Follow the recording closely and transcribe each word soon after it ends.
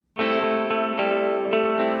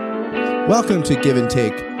Welcome to Give and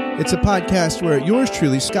Take. It's a podcast where yours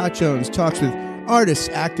truly, Scott Jones, talks with artists,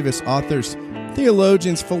 activists, authors,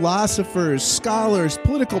 theologians, philosophers, scholars,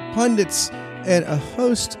 political pundits, and a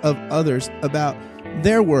host of others about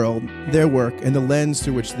their world, their work, and the lens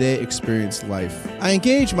through which they experience life. I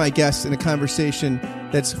engage my guests in a conversation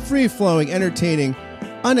that's free-flowing, entertaining,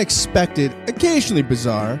 unexpected, occasionally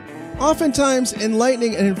bizarre, oftentimes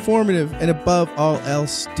enlightening and informative, and above all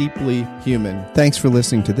else, deeply human. Thanks for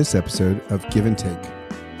listening to this episode of Give and Take.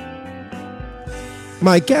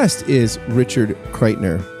 My guest is Richard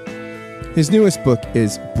Kreitner. His newest book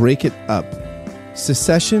is Break It Up: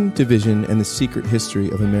 Secession, Division, and the Secret History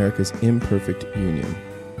of America's Imperfect Union.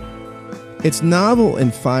 Its novel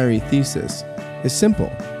and fiery thesis is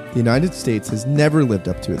simple. The United States has never lived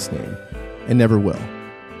up to its name, and never will.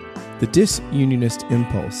 The disunionist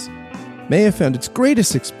impulse may have found its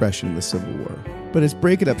greatest expression in the Civil War, but as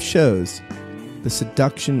Break It Up shows, the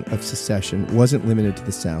seduction of secession wasn't limited to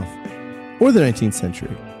the South or the 19th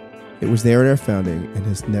century. It was there at our founding and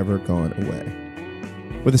has never gone away.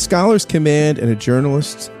 With a scholar's command and a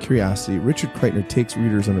journalist's curiosity, Richard Kreitner takes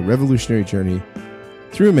readers on a revolutionary journey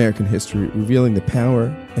through American history, revealing the power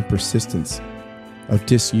and persistence of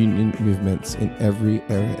disunion movements in every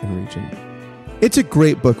era and region. It's a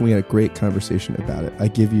great book, and we had a great conversation about it. I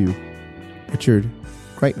give you Richard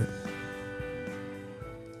Kreitner.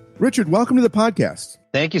 Richard, welcome to the podcast.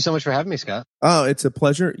 Thank you so much for having me, Scott. Oh, it's a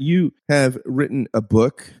pleasure. You have written a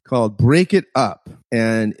book called Break It Up,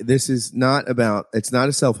 and this is it's not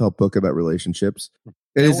a self-help book about relationships.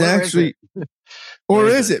 It is actually, or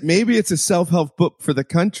is it? Maybe it's a self-help book for the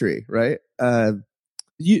country, right?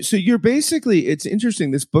 So you're basically, it's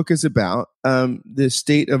interesting. This book is about the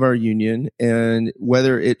state of our union and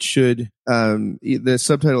whether it should, the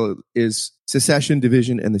subtitle is Secession,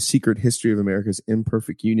 Division, and the Secret History of America's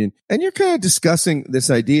Imperfect Union. And you're kind of discussing this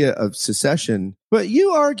idea of secession, but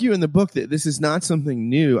you argue in the book that this is not something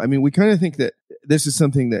new. I mean, we kind of think that this is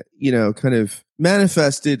something that, kind of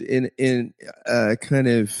manifested in a kind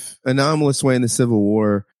of anomalous way in the Civil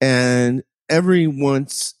War. And every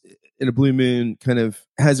once in a blue moon kind of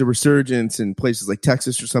has a resurgence in places like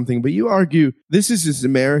Texas or something. But you argue this is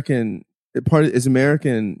an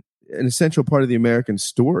essential part of the American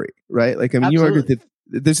story, right? Like, I mean, Absolutely. You argue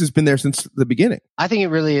that this has been there since the beginning. I think it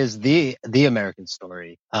really is the American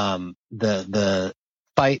story. The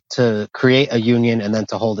fight to create a union and then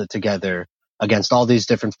to hold it together against all these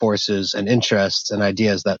different forces and interests and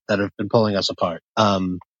ideas that have been pulling us apart.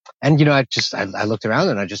 And, I looked around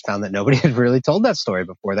and I just found that nobody had really told that story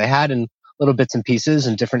before. They had in little bits and pieces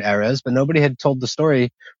in different eras, but nobody had told the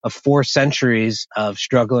story of 4 centuries of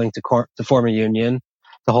struggling to form a union,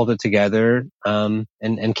 to hold it together, and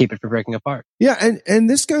keep it from breaking apart. Yeah. And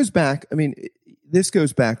this goes back,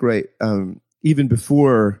 right? Even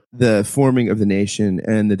before the forming of the nation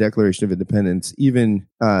and the Declaration of Independence,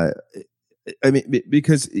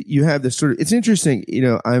 because you have this sort of, it's interesting,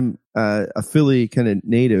 I'm a Philly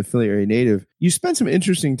area native. You spent some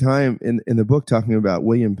interesting time in the book talking about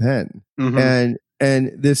William Penn and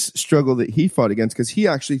this struggle that he fought against, because he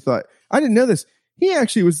actually thought, I didn't know this, he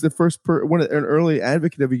actually was the first an early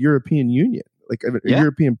advocate of a European Union, like a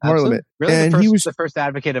European Parliament. Really, and he was the first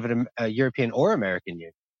advocate of a European or American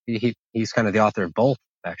Union. He's kind of the author of both,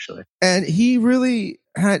 actually. And he really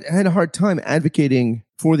had a hard time advocating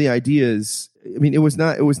for the ideas. I mean, it was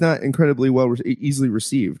not incredibly easily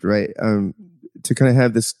received, right? To kind of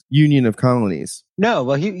have this union of colonies. No,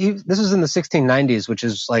 well, this was in the 1690s, which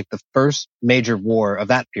is like the first major war of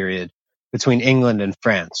that period between England and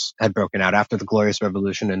France had broken out after the Glorious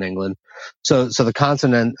Revolution in England. So the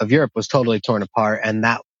continent of Europe was totally torn apart, and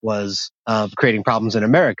that was creating problems in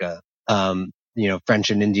America.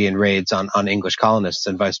 French and Indian raids on English colonists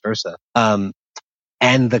and vice versa.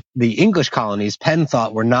 And the English colonies, Penn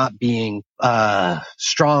thought, were not being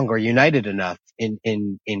strong or united enough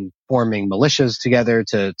in forming militias together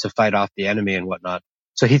to fight off the enemy and whatnot.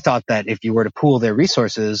 So he thought that if you were to pool their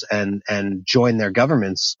resources and join their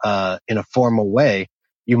governments in a formal way,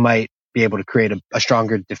 you might be able to create a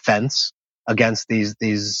stronger defense against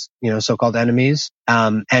these so-called enemies,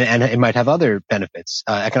 and it might have other benefits,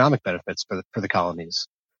 economic benefits for the colonies.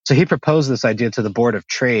 So he proposed this idea to the Board of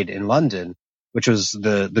Trade in London, which was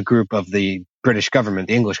the group of the British government,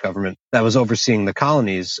 the English government, that was overseeing the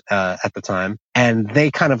colonies at the time. And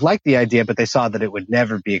they kind of liked the idea, but they saw that it would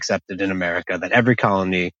never be accepted in America, that every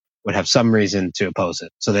colony would have some reason to oppose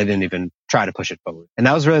it. So they didn't even try to push it forward. And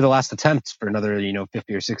that was really the last attempt for another,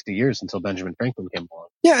 50 or 60 years until Benjamin Franklin came along.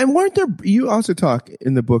 Yeah. And you also talk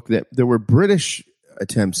in the book that there were British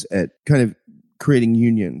attempts at kind of creating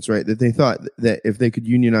unions, right? That they thought that if they could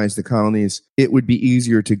unionize the colonies, it would be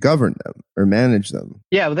easier to govern them or manage them.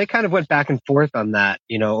 Yeah, well, they kind of went back and forth on that,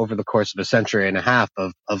 over the course of a century and a half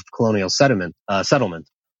of colonial settlement.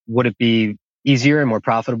 Would it be easier and more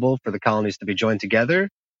profitable for the colonies to be joined together?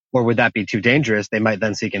 Or would that be too dangerous? They might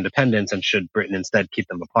then seek independence, and should Britain instead keep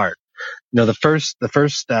them apart? The first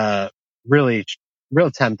really real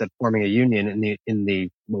attempt at forming a union in the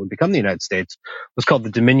what would become the United States was called the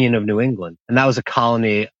Dominion of New England, and that was a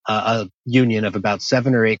colony, a union of about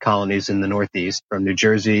 7 or 8 colonies in the Northeast, from New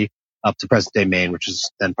Jersey up to present-day Maine, which is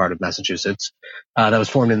then part of Massachusetts. That was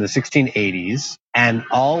formed in the 1680s, and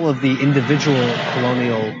all of the individual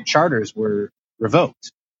colonial charters were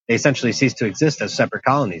revoked. They essentially ceased to exist as separate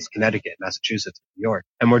colonies: Connecticut, Massachusetts, New York,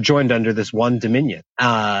 and were joined under this one dominion.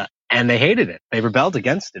 And they hated it. They rebelled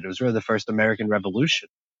against it. It was really the first American Revolution.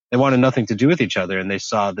 They wanted nothing to do with each other, and they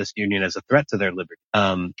saw this union as a threat to their liberty.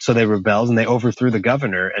 So they rebelled, and they overthrew the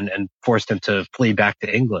governor and forced him to flee back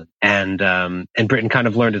to England. And Britain kind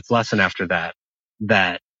of learned its lesson after that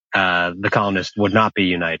the colonists would not be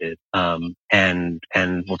united, and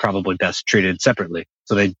were probably best treated separately.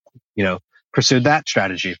 So they, pursued that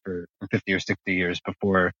strategy for 50 or 60 years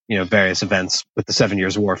before, various events with the 7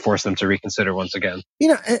 Years' War forced them to reconsider once again.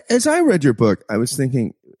 As I read your book, I was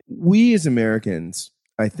thinking, we as Americans,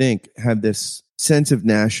 I think, have this sense of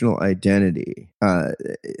national identity,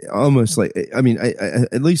 almost like,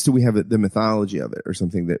 at least we have the mythology of it or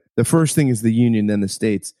something, that the first thing is the Union, then the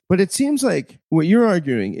states. But it seems like what you're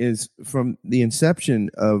arguing is, from the inception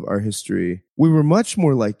of our history, we were much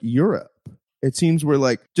more like Europe. It seems we're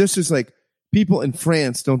like, just as like, people in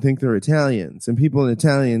France don't think they're Italians, and people that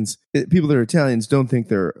are Italians don't think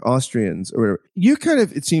they're Austrians or whatever. You kind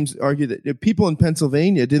of, it seems, argue that people in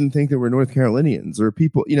Pennsylvania didn't think they were North Carolinians, or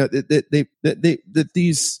people, that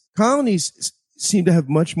these colonies seem to have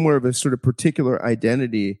much more of a sort of particular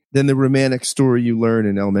identity than the romantic story you learn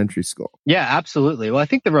in elementary school. Yeah, absolutely. Well, I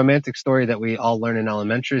think the romantic story that we all learn in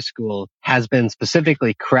elementary school has been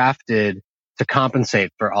specifically crafted to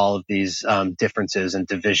compensate for all of these differences and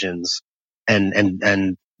divisions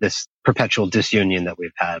and this perpetual disunion that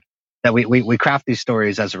we've had. That we craft these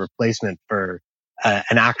stories as a replacement for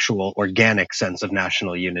an actual organic sense of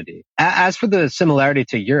national unity. As for the similarity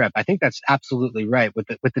to Europe, I think that's absolutely right, with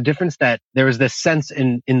the difference that there was this sense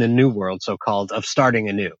in the New World, so-called, of starting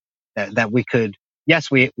anew. That we could,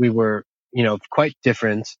 yes, we were, quite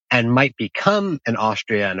different and might become an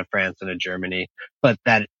Austria and a France and a Germany, but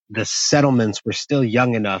that the settlements were still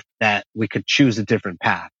young enough that we could choose a different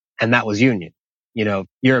path. And that was union.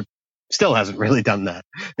 Europe still hasn't really done that.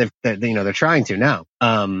 They're trying to now.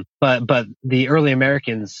 But the early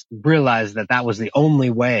Americans realized that was the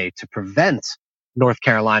only way to prevent North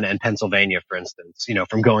Carolina and Pennsylvania, for instance,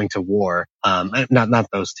 from going to war. Not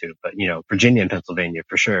those two, but, Virginia and Pennsylvania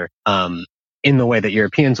for sure. In the way that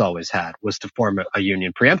Europeans always had, was to form a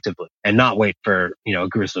union preemptively and not wait for, a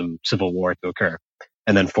gruesome civil war to occur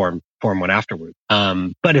and then form one afterward.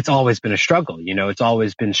 But it's always been a struggle. It's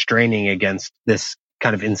always been straining against this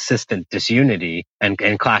kind of insistent disunity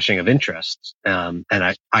and clashing of interests, and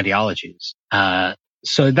ideologies.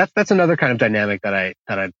 So that's another kind of dynamic that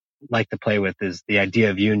I like to play with, is the idea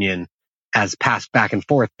of union as passed back and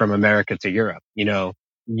forth from America to Europe.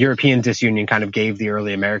 European disunion kind of gave the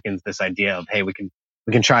early Americans this idea of, hey, we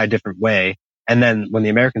can try a different way. And then when the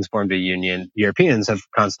Americans formed a union, Europeans have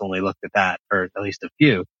constantly looked at that, or at least a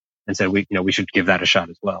few, and said, we should give that a shot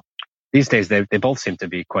as well. These days, they both seem to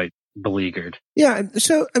be quite beleaguered. Yeah.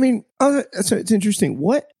 So, so it's interesting.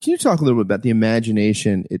 Can you talk a little bit about the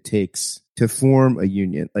imagination it takes to form a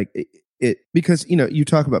union? Like because, you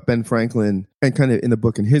talk about Ben Franklin and kind of in the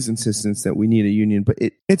book and his insistence that we need a union, but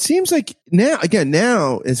it seems like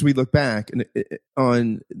now, as we look back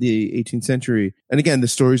on the 18th century, and again, the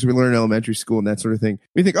stories we learn in elementary school and that sort of thing,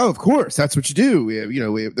 we think, oh, of course, that's what you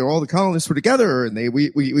do. They're all the colonists were together, and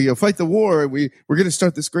we fight the war, and we're going to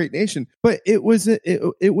start this great nation. But it was a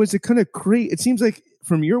kind of it seems like,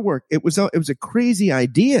 from your work, it was a crazy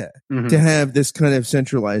idea to have this kind of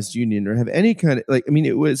centralized union, or have any kind of,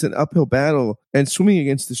 it was an uphill battle and swimming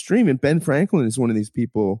against the stream. And Ben Franklin is one of these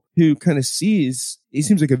people who kind of he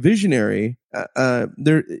seems like a visionary,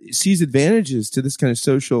 sees advantages to this kind of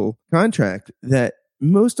social contract that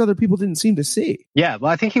most other people didn't seem to see. Yeah,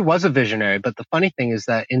 well, I think he was a visionary, but the funny thing is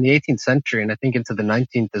that in the 18th century, and I think into the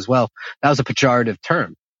 19th as well, that was a pejorative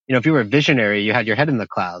term. If you were a visionary, you had your head in the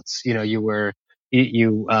clouds. You were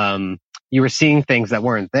seeing things that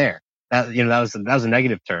weren't there. That was a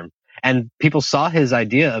negative term. And people saw his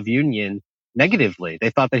idea of union negatively. They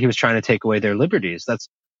thought that he was trying to take away their liberties. That's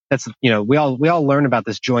we all learn about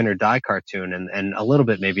this Join or Die cartoon and a little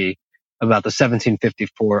bit maybe about the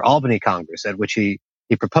 1754 Albany Congress, at which he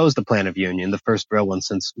proposed the plan of union, the first real one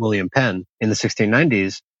since William Penn in the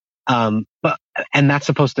 1690s. And that's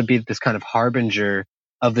supposed to be this kind of harbinger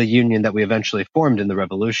of the union that we eventually formed in the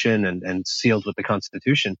Revolution and sealed with the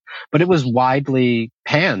Constitution. But it was widely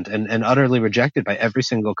panned and utterly rejected by every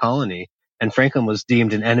single colony. And Franklin was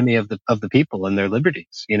deemed an enemy of the people and their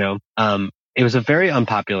liberties, It was a very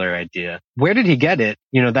unpopular idea. Where did he get it?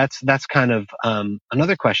 That's kind of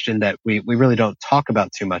another question that we really don't talk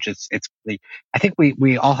about too much. I think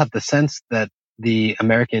we all have the sense that the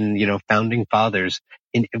American, founding fathers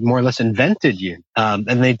more or less invented union.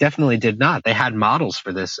 And they definitely did not. They had models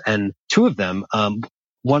for this, and two of them, only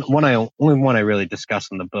one I really discuss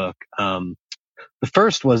in the book. The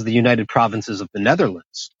first was the United Provinces of the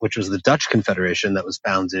Netherlands, which was the Dutch Confederation that was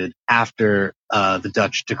founded after the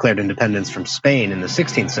Dutch declared independence from Spain in the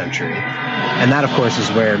 16th century. And that, of course, is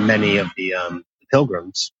where many of the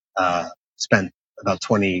pilgrims spent about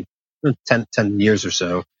 10 years or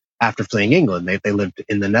so after fleeing England. They lived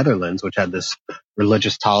in the Netherlands, which had this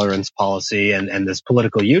religious tolerance policy and this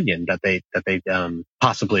political union that they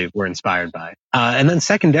possibly were inspired by. And then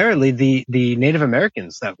secondarily, the Native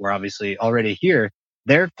Americans that were obviously already here,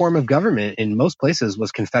 their form of government in most places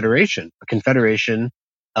was confederation, a confederation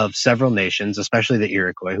of several nations, especially the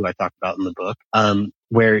Iroquois, who I talked about in the book,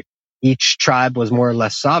 where each tribe was more or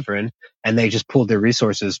less sovereign, and they just pooled their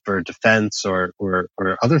resources for defense or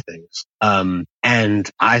other things. And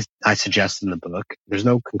I suggest in the book, there's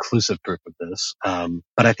no conclusive proof of this,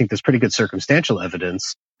 but I think there's pretty good circumstantial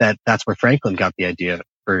evidence that that's where Franklin got the idea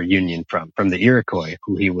for union from the Iroquois,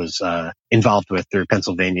 who he was involved with through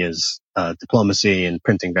Pennsylvania's diplomacy and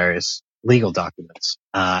printing various legal documents.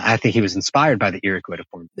 I think he was inspired by the Iroquois to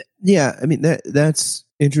form. Yeah, I mean that's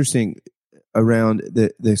interesting around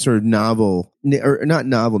the sort of novel, or not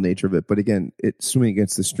novel nature of it, but again, it's swimming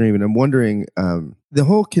against the stream. And I'm wondering, the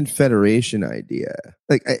whole confederation idea,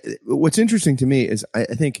 what's interesting to me is I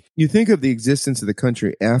think you think of the existence of the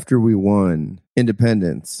country after we won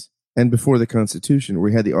independence and before the Constitution,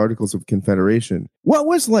 where we had the Articles of Confederation. What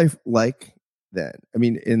was life like then? I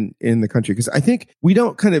mean, in the country, because I think we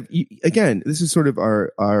don't again, this is sort of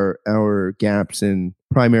our gaps in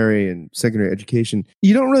primary and secondary education.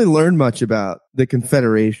 You don't really learn much about the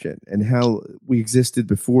Confederation and how we existed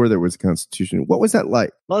before there was a Constitution. What was that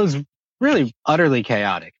like? Well, it was really utterly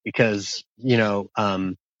chaotic because,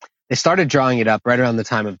 they started drawing it up right around the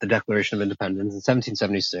time of the Declaration of Independence in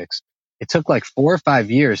 1776. It took like 4 or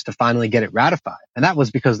 5 years to finally get it ratified. And that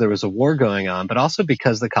was because there was a war going on, but also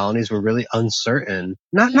because the colonies were really uncertain,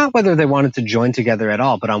 not whether they wanted to join together at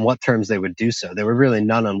all, but on what terms they would do so. There were really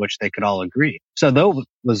none on which they could all agree. So though it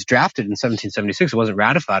was drafted in 1776, it wasn't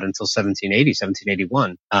ratified until 1780,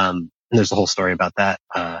 1781. And there's a whole story about that,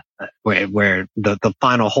 where the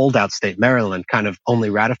final holdout state, Maryland, kind of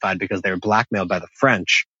only ratified because they were blackmailed by the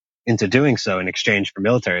French into doing so in exchange for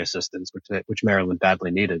military assistance, which Maryland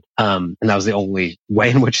badly needed. And that was the only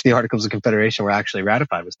way in which the Articles of Confederation were actually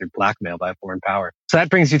ratified, was through blackmail by a foreign power. So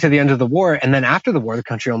that brings you to the end of the war. And then after the war, the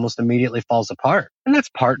country almost immediately falls apart. And that's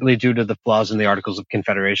partly due to the flaws in the Articles of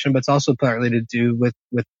Confederation, but it's also partly to do with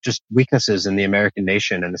just weaknesses in the American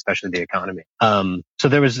nation and especially the economy. So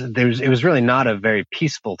it was really not a very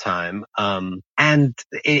peaceful time. And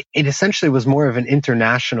it essentially was more of an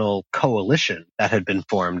international coalition that had been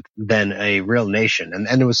formed than a real nation.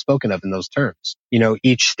 And it was spoken of in those terms.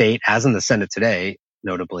 Each state, as in the Senate today,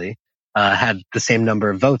 notably, had the same number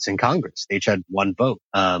of votes in Congress. They each had one vote.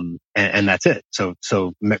 And that's it. So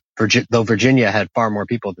though Virginia had far more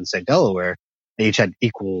people than, say, Delaware, they each had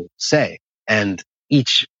equal say. And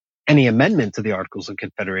any amendment to the Articles of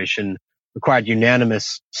Confederation required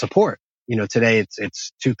unanimous support. Today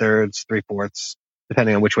it's 2/3, 3/4,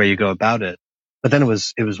 depending on which way you go about it. But then it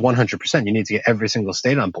was 100%. You need to get every single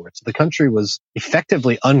state on board. So the country was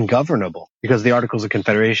effectively ungovernable because the Articles of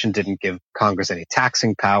Confederation didn't give Congress any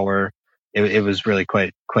taxing power. It was really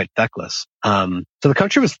quite feckless. So the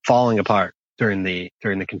country was falling apart during the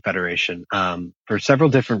Confederation, for several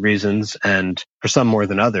different reasons, and for some more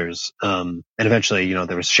than others. And eventually,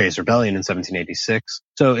 there was Shays' Rebellion in 1786.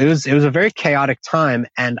 So it was a very chaotic time,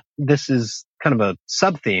 and this is kind of a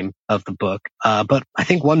sub-theme of the book, but I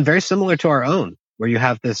think one very similar to our own, where you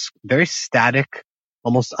have this very static,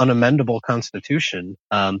 almost unamendable constitution.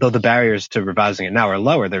 Though the barriers to revising it now are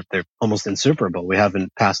lower, they're almost insuperable. We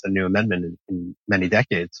haven't passed a new amendment in many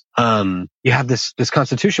decades. You have this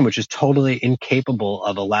constitution which is totally incapable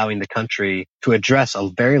of allowing the country to address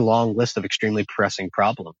a very long list of extremely pressing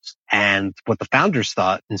problems. And what the founders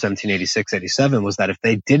thought in 1786-87 was that if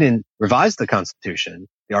they didn't revise the Constitution,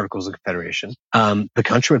 the Articles of Confederation, the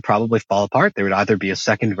country would probably fall apart. There would either be a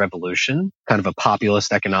second revolution, kind of a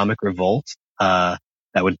populist economic revolt, that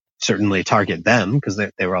would certainly target them because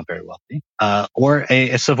they were all very wealthy, or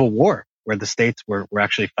a civil war where the states were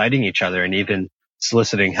actually fighting each other and even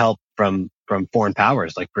soliciting help from foreign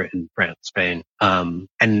powers like Britain, France, Spain. And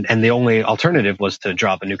the only alternative was to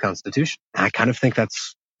draw up a new constitution. And I kind of think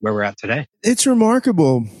that's where we're at today. It's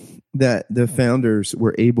remarkable that the founders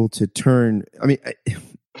were able to turn, I mean,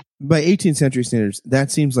 by 18th century standards,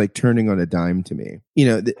 that seems like turning on a dime to me. You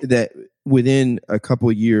know, that within a couple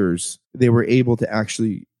of years, they were able to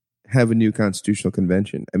actually have a new constitutional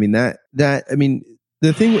convention. I mean,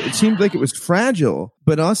 the thing, it seemed like it was fragile,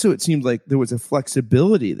 but also it seemed like there was a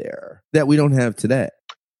flexibility there that we don't have today.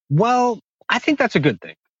 Well, I think that's a good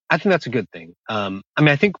thing. I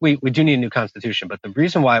think we do need a new constitution, but the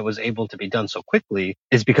reason why it was able to be done so quickly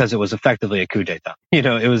is because it was effectively a coup d'etat. You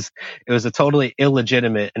know, it was a totally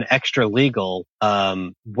illegitimate and extra legal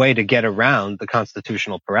way to get around the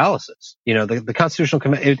constitutional paralysis. You know, the constitutional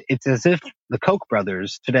it's as if the Koch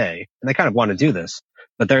brothers today, and they kind of want to do this,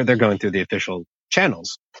 but they're going through the official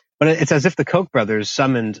channels. But it's as if the Koch brothers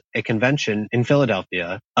summoned a convention in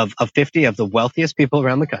Philadelphia of 50 of the wealthiest people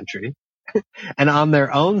around the country. And on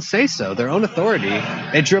their own say-so, their own authority,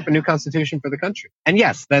 they drew up a new constitution for the country. And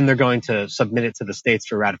yes, then they're going to submit it to the states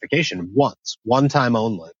for ratification one time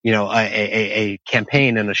only. You know, a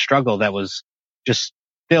campaign and a struggle that was just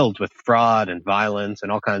filled with fraud and violence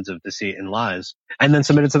and all kinds of deceit and lies, and then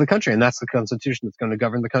submit it to the country. And that's the constitution that's going to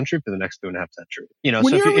govern the country for the next 2.5 centuries. You know,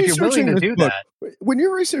 so if you're willing to do that. When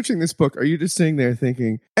you're researching this book, are you just sitting there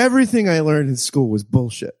thinking, everything I learned in school was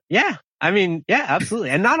bullshit? Yeah. I mean, yeah,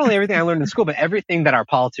 absolutely. And not only everything I learned in school, but everything that our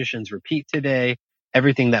politicians repeat today,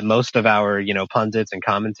 everything that most of our, you know, pundits and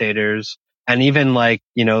commentators, and even like,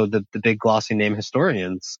 you know, the big glossy name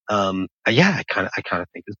historians, I kind of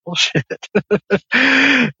think is bullshit.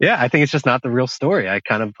 Yeah, I think it's just not the real story. I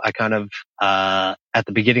kind of, at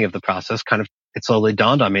the beginning of the process, it slowly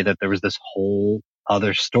dawned on me that there was this whole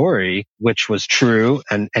other story, which was true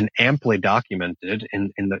and amply documented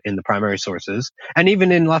in the primary sources, and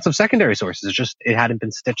even in lots of secondary sources. Just it hadn't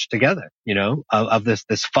been stitched together, you know, of this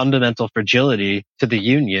fundamental fragility to the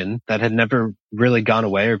Union that had never really gone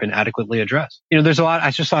away or been adequately addressed. You know, there's a lot.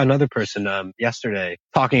 I just saw another person yesterday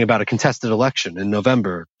talking about a contested election in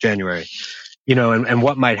November, January, you know, and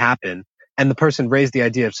what might happen. And the person raised the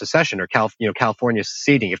idea of secession or California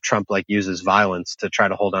seceding if Trump uses violence to try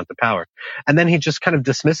to hold on to power. And then he just kind of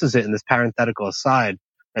dismisses it in this parenthetical aside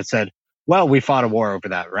that said, well, we fought a war over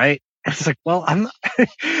that, right? And it's like, well, I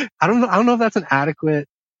don't know if that's I'm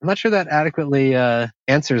not sure that adequately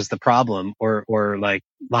answers the problem or like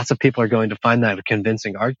lots of people are going to find that a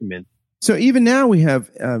convincing argument. So even now we have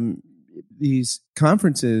these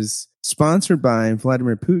conferences sponsored by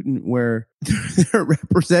Vladimir Putin, where there are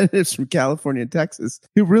representatives from California and Texas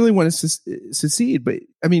who really want to secede. But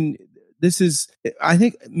I mean, I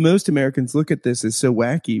think most Americans look at this as so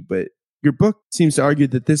wacky, but your book seems to argue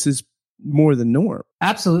that this is more the norm.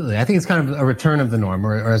 Absolutely. I think it's kind of a return of the norm,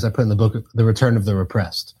 or as I put in the book, the return of the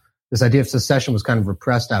repressed. This idea of secession was kind of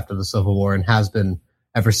repressed after the Civil War and has been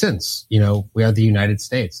ever since. You know, we are the United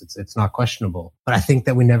States. It's not questionable. But I think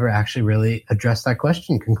that we never actually really addressed that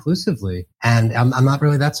question conclusively. And I'm not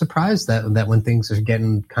really that surprised that when things are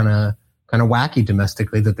getting kind of wacky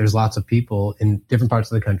domestically, that there's lots of people in different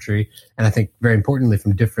parts of the country, and I think very importantly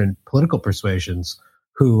from different political persuasions,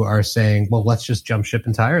 who are saying, well, let's just jump ship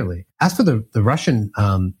entirely. As for the Russian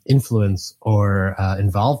influence or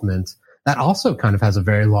involvement, that also kind of has a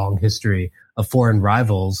very long history of foreign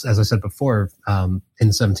rivals, as I said before, in the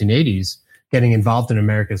 1780s, getting involved in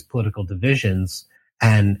America's political divisions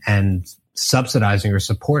and subsidizing or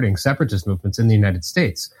supporting separatist movements in the United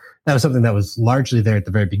States. That was something that was largely there at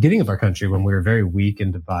the very beginning of our country when we were very weak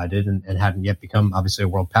and divided and hadn't yet become obviously a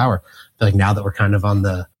world power. I feel like now that we're kind of on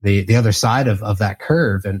the other side of that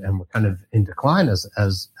curve and we're kind of in decline as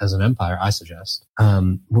an empire, I suggest,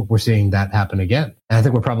 we're seeing that happen again. And I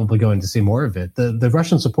think we're probably going to see more of it. The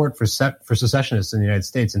Russian support for secessionists in the United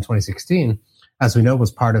States in 2016, as we know,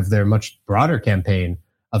 was part of their much broader campaign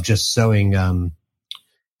of just sowing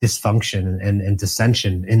dysfunction and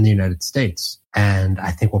dissension in the United States. And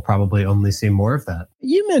I think we'll probably only see more of that.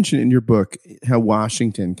 You mentioned in your book how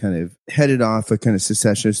Washington kind of headed off a kind of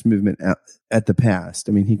secessionist movement at the past.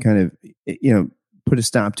 I mean, he kind of, you know, put a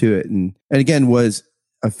stop to it and again was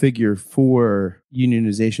a figure for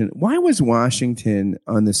unionization. Why was Washington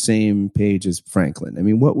on the same page as Franklin? I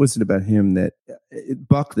mean, what was it about him that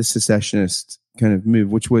bucked the secessionist kind of move,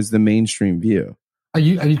 which was the mainstream view? Are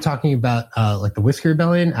you talking about like the Whiskey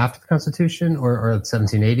Rebellion after the Constitution or the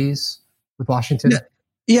 1780s with Washington?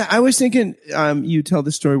 Yeah, I was thinking. You tell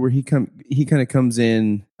the story where he kind of comes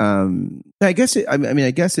in. I guess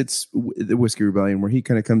it's the Whiskey Rebellion where he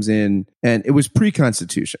kind of comes in, and it was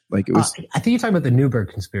pre-Constitution. Like it was. I think you're talking about the Newburgh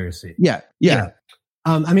Conspiracy. Yeah.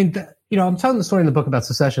 I'm telling the story in the book about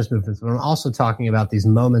secessionist movements, but I'm also talking about these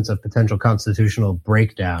moments of potential constitutional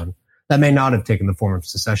breakdown that may not have taken the form of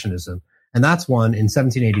secessionism. And that's one in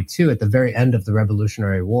 1782, at the very end of the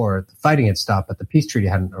Revolutionary War. The fighting had stopped, but the peace treaty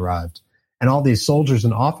hadn't arrived. And all these soldiers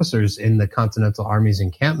and officers in the Continental Army's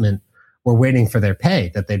encampment were waiting for their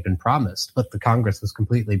pay that they'd been promised, but the Congress was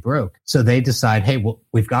completely broke. So they decide, hey, well,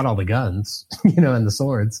 we've got all the guns, and the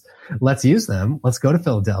swords. Let's use them. Let's go to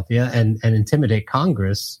Philadelphia and intimidate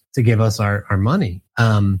Congress to give us our money.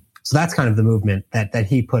 So that's kind of the movement that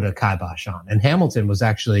he put a kibosh on. And Hamilton was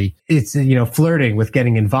actually, flirting with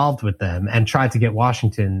getting involved with them and tried to get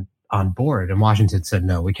Washington on board. And Washington said,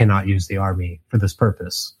 no, we cannot use the army for this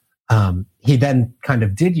purpose. He then kind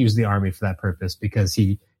of did use the army for that purpose because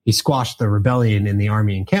he squashed the rebellion in the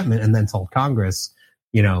army encampment and then told Congress,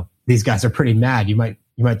 these guys are pretty mad. You might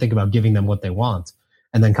think about giving them what they want.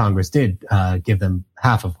 And then Congress did give them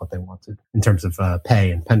half of what they wanted in terms of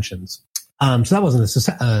pay and pensions. So that wasn't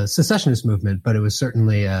a secessionist movement, but it was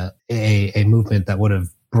certainly a movement that would have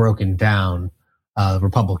broken down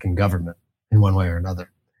Republican government in one way or another,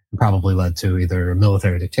 and probably led to either a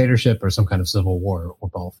military dictatorship or some kind of civil war or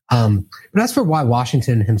both. But as for why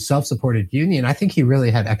Washington himself supported Union, I think he really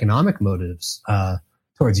had economic motives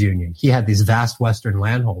towards Union. He had these vast Western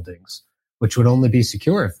land holdings, which would only be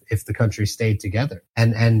secure if the country stayed together.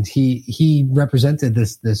 And he represented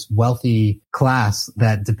this wealthy class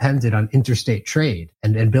that depended on interstate trade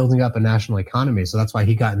and building up a national economy. So that's why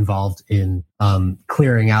he got involved in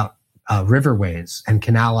clearing out riverways and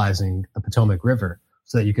canalizing the Potomac River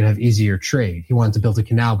so that you could have easier trade. He wanted to build a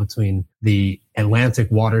canal between the Atlantic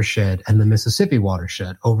watershed and the Mississippi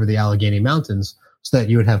watershed over the Allegheny Mountains so that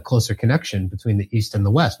you would have closer connection between the East and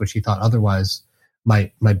the West, which he thought otherwise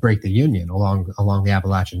might break the Union along the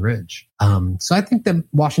Appalachian Ridge. So I think that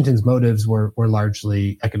Washington's motives were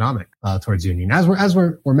largely economic towards Union, as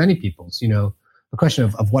were many people's. The question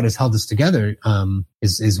of what has held us together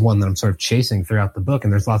is one that I'm sort of chasing throughout the book,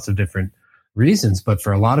 and there's lots of different reasons. But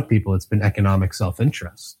for a lot of people, it's been economic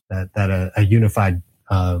self-interest that a unified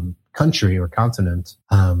country or continent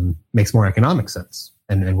makes more economic sense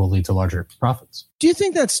and will lead to larger profits. Do you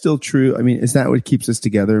think that's still true? I mean, is that what keeps us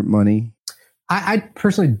together? Money? I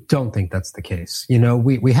personally don't think that's the case. We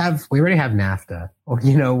already have NAFTA,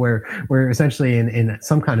 or we're essentially in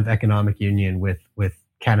some kind of economic union with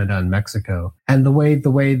Canada and Mexico. And the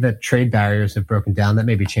way that trade barriers have broken down, that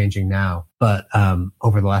may be changing now, but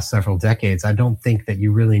over the last several decades, I don't think that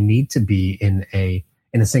you really need to be in a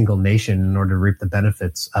single nation in order to reap the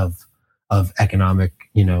benefits of economic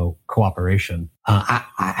cooperation.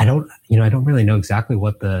 I don't really know exactly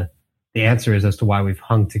what the answer is as to why we've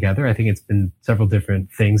hung together. I think it's been several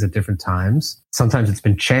different things at different times. Sometimes it's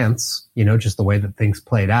been chance, just the way that things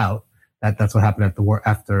played out. That's what happened at the war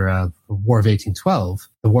after the War of 1812.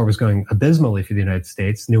 The war was going abysmally for the United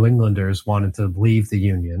States. New Englanders wanted to leave the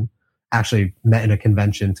Union, actually met in a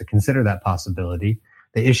convention to consider that possibility.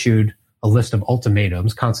 They issued a list of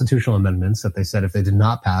ultimatums, constitutional amendments that they said if they did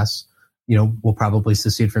not pass, we'll probably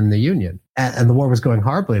secede from the Union. And the war was going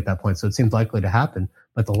horribly at that point, so it seemed likely to happen.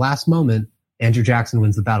 But the last moment, Andrew Jackson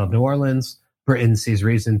wins the Battle of New Orleans. Britain sees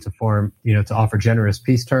reason to to offer generous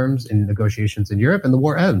peace terms in negotiations in Europe, and the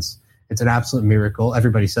war ends. It's an absolute miracle.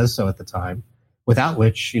 Everybody says so at the time. Without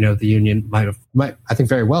which, the Union might, I think,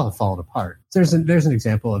 very well have fallen apart. So there's an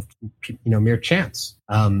example of, mere chance.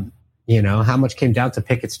 How much came down to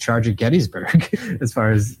Pickett's charge at Gettysburg as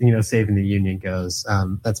far as, saving the Union goes.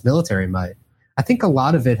 That's military might. I think a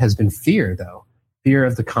lot of it has been fear, though. Fear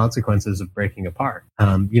of the consequences of breaking apart,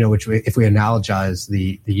 which if we analogize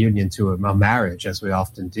the Union to a marriage, as we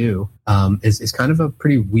often do, is kind of a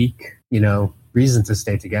pretty weak, reason to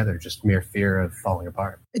stay together, just mere fear of falling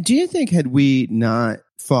apart. Do you think had we not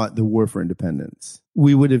fought the war for independence,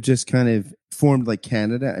 we would have just kind of formed like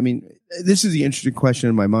Canada? I mean, this is the interesting question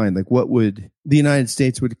in my mind. Like, what would the United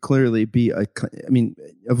States would clearly be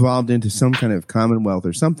evolved into some kind of commonwealth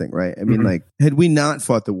or something, right? I mean, like, had we not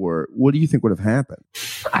fought the war, what do you think would have happened?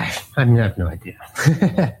 I have no idea.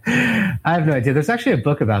 I have no idea. There's actually a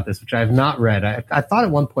book about this, which I have not read. I thought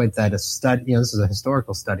at one point that a study, this is a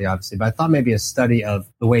historical study, obviously, but I thought maybe a study of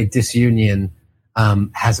the way disunion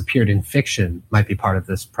has appeared in fiction might be part of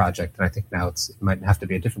this project. And I think now it might have to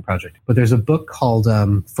be a different project. But there's a book called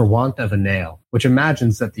For Want of a Nail, which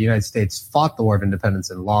imagines that the United States fought the War of Independence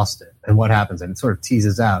and lost it. And what happens? And it sort of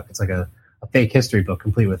teases out. It's like a fake history book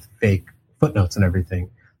complete with fake footnotes and everything.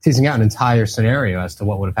 teasing out an entire scenario as to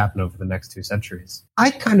what would have happened over the next 2 centuries.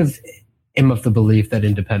 I kind of am of the belief that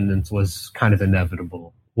independence was kind of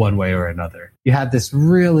inevitable one way or another. You had this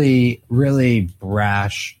really, really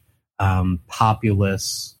brash,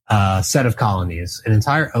 populous set of colonies, an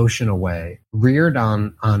entire ocean away, reared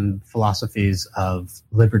on philosophies of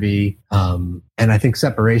liberty, and I think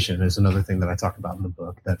separation is another thing that I talk about in the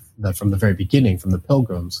book, that from the very beginning, from the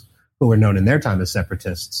Pilgrims, who were known in their time as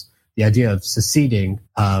separatists, the idea of seceding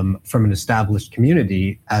from an established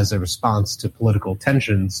community as a response to political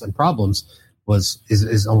tensions and problems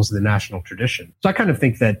is almost the national tradition. So I kind of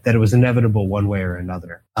think that it was inevitable one way or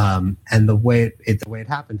another. And the way it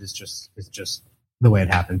happened is just the way it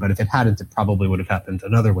happened. But if it hadn't, it probably would have happened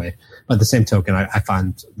another way. By the same token, I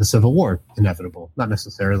find the Civil War inevitable, not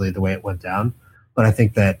necessarily the way it went down, but I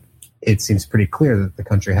think that it seems pretty clear that the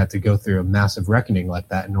country had to go through a massive reckoning like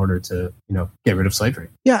that in order to, get rid of slavery.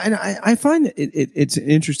 Yeah, and I find it's an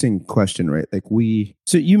interesting question, right? Like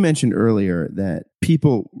so you mentioned earlier that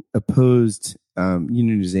people opposed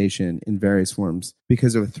unionization in various forms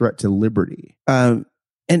because of a threat to liberty. At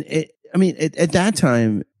that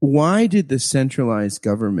time, why did the centralized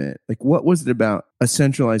government, like what was it about a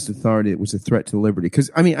centralized authority that was a threat to liberty? Because,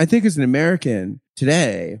 I think as an American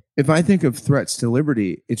today, if I think of threats to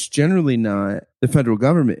liberty, it's generally not the federal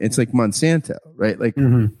government. It's like Monsanto, right? Like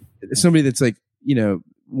somebody that's like,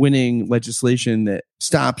 winning legislation that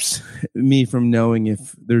stops me from knowing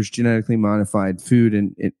if there's genetically modified food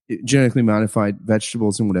and genetically modified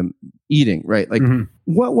vegetables in what I'm eating, right? Like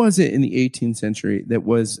what was it in the 18th century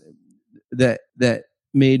that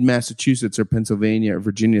made Massachusetts or Pennsylvania or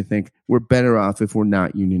Virginia think we're better off if we're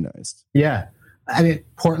not unionized? Yeah.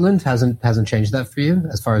 Portland hasn't changed that for you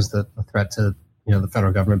as far as the threat to, the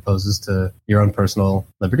federal government poses to your own personal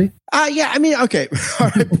liberty? Okay.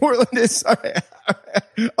 All right. Portland is, all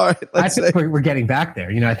right. I think we're getting back there.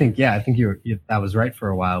 I think that was right for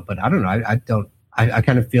a while, but I don't know. I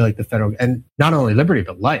kind of feel like the federal, and not only liberty,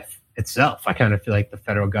 but life itself. I kind of feel like the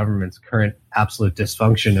federal government's current absolute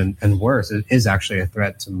dysfunction and worse is actually a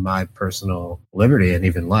threat to my personal liberty and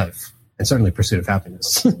even life, and certainly pursuit of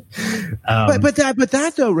happiness. But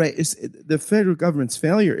that though, right, is the federal government's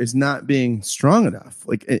failure is not being strong enough.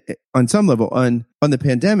 Like on some level, on the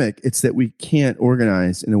pandemic, it's that we can't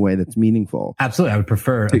organize in a way that's meaningful. Absolutely, I would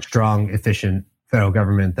prefer a strong, efficient federal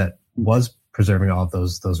government that was preserving all of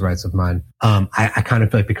those rights of mine. I kind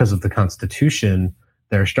of feel like because of the Constitution,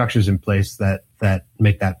 there are structures in place that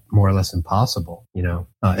make that more or less impossible,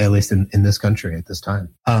 at least in this country at this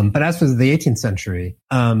time. But as for the 18th century,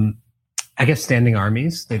 I guess standing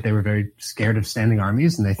armies, they were very scared of standing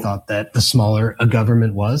armies, and they thought that the smaller a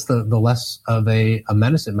government was, the less of a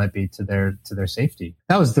menace it might be to their safety.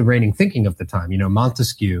 That was the reigning thinking of the time.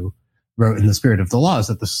 Montesquieu wrote in The Spirit of the Laws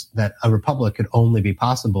that a republic could only be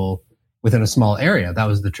possible within a small area. That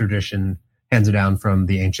was the tradition handed down from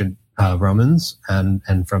the ancient Romans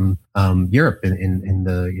and from Europe in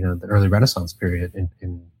the early Renaissance period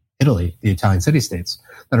in Italy, the Italian city-states,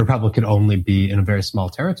 that a republic could only be in a very small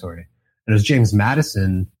territory. And it was James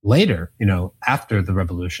Madison later, after the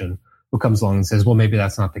revolution, who comes along and says, well, maybe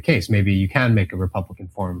that's not the case. Maybe you can make a Republican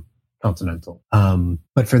form continental.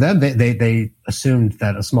 But for them, they assumed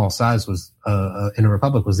that a small size was in a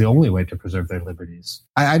republic was the only way to preserve their liberties.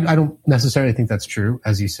 I don't necessarily think that's true,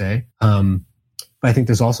 as you say. But I think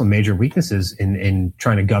there's also major weaknesses in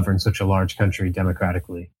trying to govern such a large country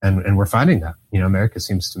democratically. And we're finding that, America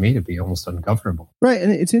seems to me to be almost ungovernable. Right.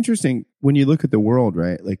 And it's interesting when you look at the world,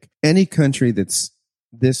 right? Like any country that's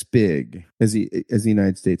this big as the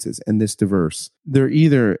United States is and this diverse, they're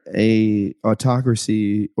either a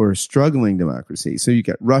autocracy or a struggling democracy. So you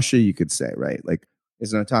got Russia, you could say, right? Like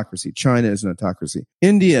is an autocracy. China is an autocracy.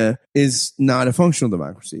 India is not a functional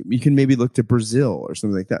democracy. You can maybe look to Brazil or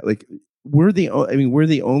something like that. Like we're the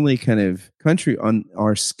only kind of country on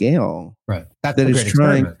our scale, right? That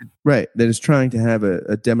is trying to have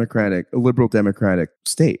a liberal democratic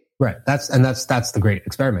state, right? That's the great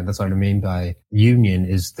experiment. That's what I mean by union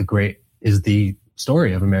is the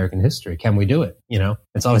story of American history. Can we do it?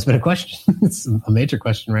 It's always been a question. It's a major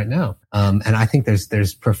question right now, and I think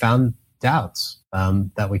there's profound doubts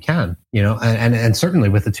that we can, and certainly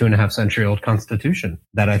with the 2.5 century old Constitution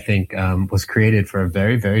that I think was created for a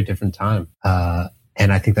very, very different time.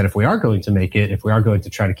 And I think that if we are going to make it, if we are going to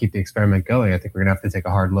try to keep the experiment going, I think we're going to have to take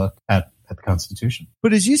a hard look at at the Constitution.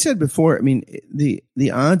 But as you said before, I mean,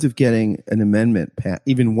 the odds of getting an amendment passed,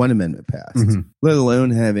 even one amendment passed, let alone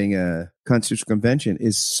having a constitutional convention,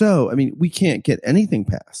 is so, I mean, we can't get anything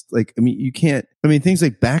passed. Like, I mean, you can't, I mean, things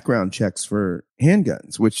like background checks for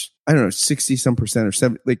handguns, which I don't know, 60 some percent or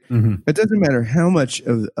 70, like, it doesn't matter how much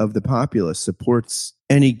of the populace supports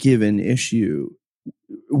any given issue.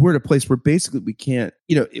 We're at a place where basically we can't,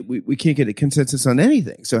 you know, we can't get a consensus on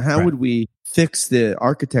anything. So how would we fix the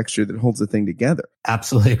architecture that holds the thing together?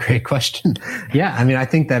 Absolutely a great question. Yeah, I mean, I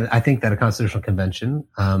think that a constitutional convention,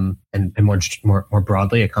 and more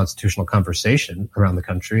broadly, a constitutional conversation around the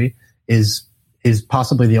country is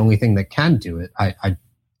possibly the only thing that can do it. I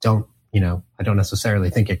don't necessarily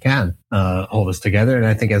think it can hold us together, and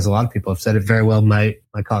I think, as a lot of people have said, it very well might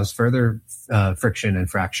cause further friction and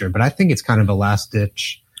fracture. But I think it's kind of a last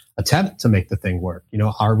ditch attempt to make the thing work. You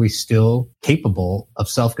know, are we still capable of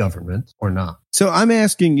self-government or not? So I'm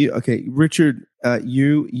asking you, okay, Richard,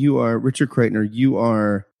 you are Richard Kreitner. You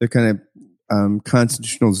are the kind of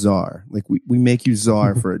constitutional czar. Like we make you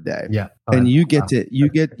czar for a day, and you get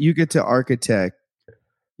to architect.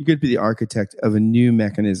 You could be the architect of a new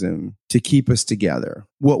mechanism to keep us together.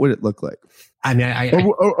 What would it look like? I mean,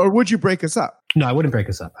 or would you break us up? No, I wouldn't break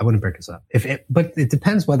us up. But it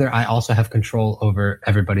depends whether I also have control over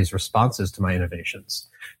everybody's responses to my innovations,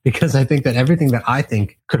 because I think that everything that I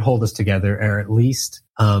think could hold us together, or at least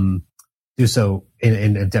do so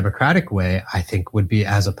in a democratic way, I think would be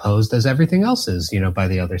as opposed as everything else is, you know, by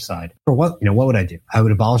the other side. For what would I do? I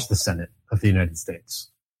would abolish the Senate of the United States,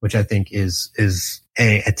 which I think is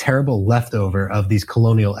a terrible leftover of these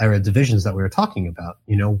colonial era divisions that we were talking about.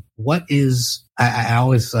 You know, what is, I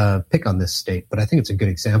always pick on this state, but I think it's a good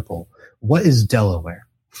example. What is Delaware?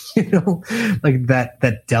 You know, like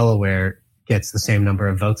that Delaware gets the same number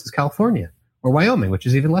of votes as California or Wyoming, which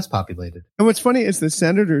is even less populated. And what's funny is the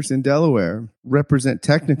senators in Delaware represent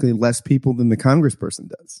technically less people than the congressperson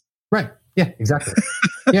does. Right. Yeah, exactly.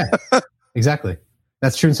 Yeah, exactly.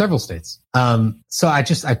 That's true in several states. So I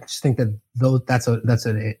just think that though that's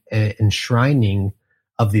an enshrining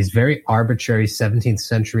of these very arbitrary 17th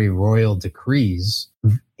century royal decrees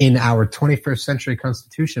in our 21st century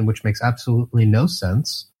Constitution, which makes absolutely no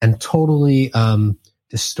sense and totally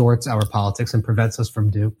distorts our politics and prevents us from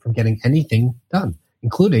getting anything done,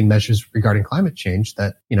 including measures regarding climate change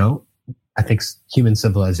that, you know, I think human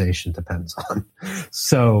civilization depends on.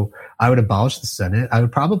 So I would abolish the Senate. I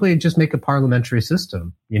would probably just make a parliamentary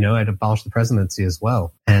system. You know, I'd abolish the presidency as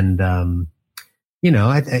well. And, you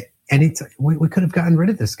know, we could have gotten rid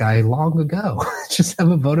of this guy long ago. Just have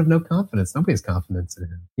a vote of no confidence. Nobody has confidence in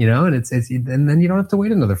him, you know, and and then you don't have to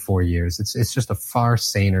wait another 4 years. It's just a far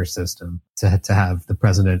saner system to have the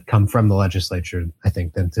president come from the legislature, I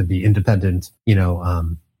think, than to be independent, you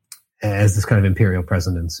know, as this kind of imperial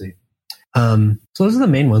presidency. So those are the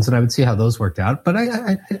main ones, and I would see how those worked out. But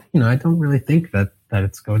I don't really think that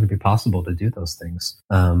it's going to be possible to do those things.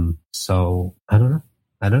 So I don't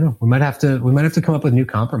know. We might have to come up with new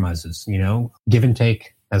compromises, you know, give and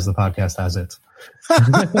take, as the podcast has it.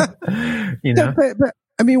 You know, but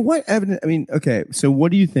I mean, what evidence? I mean, okay. So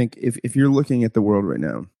what do you think if you're looking at the world right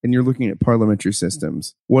now and you're looking at parliamentary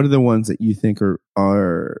systems, what are the ones that you think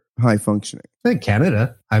are high functioning? I think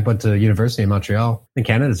Canada. I went to university in Montreal. I think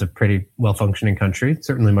Canada is a pretty well functioning country,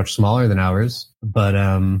 certainly much smaller than ours. But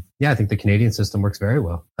yeah, I think the Canadian system works very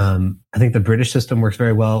well. I think the British system works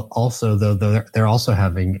very well also, though they're also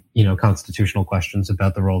having, you know, constitutional questions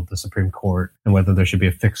about the role of the Supreme Court and whether there should be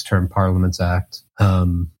a fixed term Parliaments Act.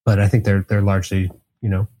 But I think they're largely, you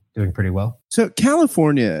know, doing pretty well. So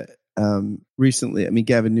California, recently, I mean,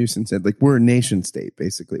 Gavin Newsom said, like, we're a nation state,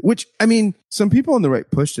 basically, which, I mean, some people on the right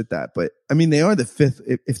pushed at that, but I mean, they are the fifth.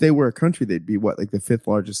 If they were a country, they'd be what, like the fifth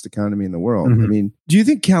largest economy in the world. I mean, do you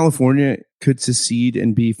think California could secede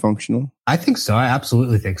and be functional? I think so. I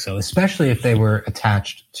absolutely think so, especially if they were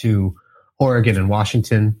attached to Oregon and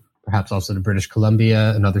Washington, perhaps also to British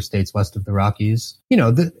Columbia and other states west of the Rockies. You know,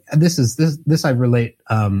 this I relate,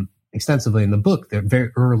 extensively in the book, the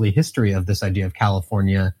very early history of this idea of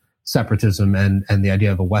California separatism and the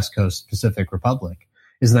idea of a West Coast Pacific Republic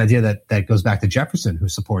is an idea that goes back to Jefferson, who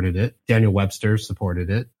supported it. Daniel Webster supported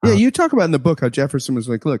it. Yeah, you talk about in the book how Jefferson was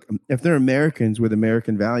like, look, if they're Americans with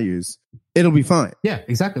American values, it'll be fine. Yeah,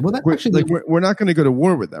 exactly. Well, we're not going to go to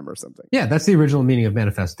war with them or something. Yeah, that's the original meaning of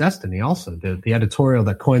Manifest Destiny. Also, the editorial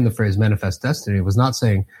that coined the phrase Manifest Destiny was not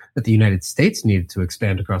saying that the United States needed to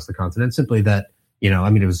expand across the continent, simply that, you know,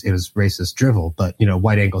 I mean, it was racist drivel, but, you know,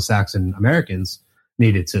 white Anglo-Saxon Americans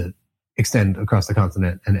needed to extend across the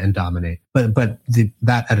continent and dominate. But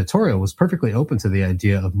that editorial was perfectly open to the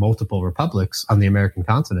idea of multiple republics on the American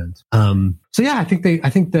continent. So yeah, I think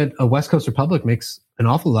that a West Coast republic makes an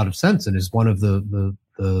awful lot of sense and is one of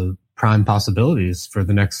the prime possibilities for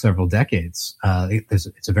the next several decades.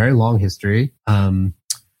 It's a very long history.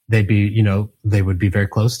 They would be very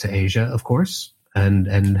close to Asia, of course,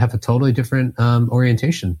 and have a totally different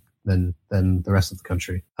orientation than the rest of the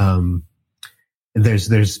country.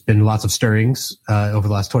 There's been lots of stirrings over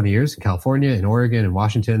the last 20 years in California, in Oregon, in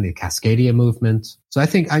Washington, the Cascadia movement. So I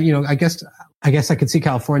think I guess I could see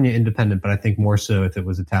California independent, but I think more so if it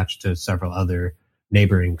was attached to several other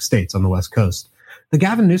neighboring states on the West Coast. The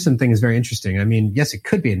Gavin Newsom thing is very interesting. I mean, yes, it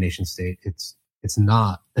could be a nation state. It's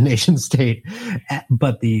not a nation state,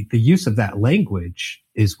 but the use of that language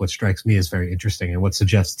is what strikes me as very interesting and what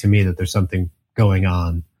suggests to me that there's something going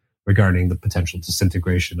on regarding the potential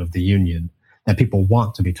disintegration of the Union, that people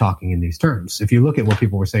want to be talking in these terms. If you look at what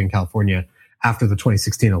people were saying in California after the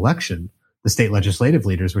 2016 election, the state legislative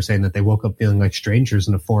leaders were saying that they woke up feeling like strangers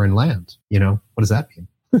in a foreign land. What does that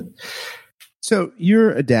mean? So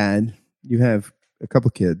you're a dad. You have a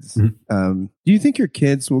couple kids. Mm-hmm. Do you think your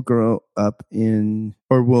kids will grow up in,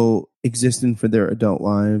 or will exist in for their adult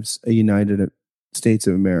lives, a United States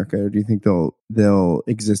of America, or do you think they'll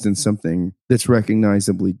exist in something that's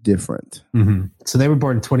recognizably different? Mm-hmm. So they were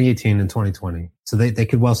born in 2018 and 2020. So they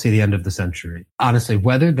could well see the end of the century. Honestly,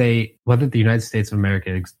 whether the United States of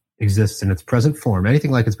America exists in its present form,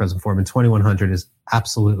 anything like its present form in 2100 is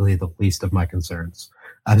absolutely the least of my concerns.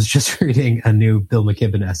 I was just reading a new Bill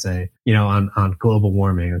McKibben essay, on global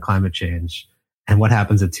warming and climate change and what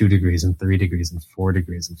happens at 2 degrees and 3 degrees and 4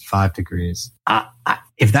 degrees and 5 degrees.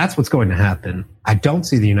 If that's what's going to happen, I don't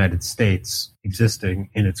see the United States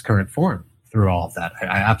existing in its current form through all of that.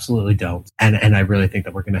 I absolutely don't. And I really think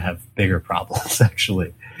that we're going to have bigger problems,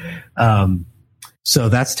 actually. So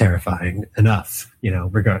that's terrifying enough,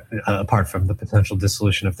 apart from the potential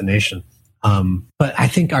dissolution of the nation. But I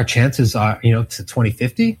think our chances are, to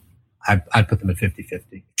 2050, I'd put them at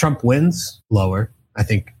 50-50. Trump wins, lower. I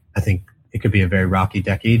think it could be a very rocky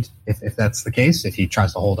decade if that's the case, if he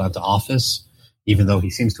tries to hold on to office, even though he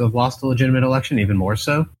seems to have lost a legitimate election, even more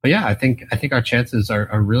so. But yeah, I think our chances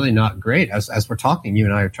are really not great. As we're talking, you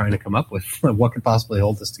and I are trying to come up with what could possibly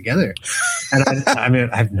hold this together. And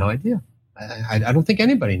I have no idea. I don't think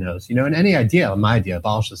anybody knows, and any idea, my idea,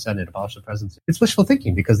 abolish the Senate, abolish the presidency, it's wishful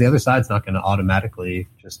thinking because the other side's not going to automatically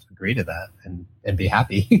just agree to that and be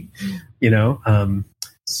happy,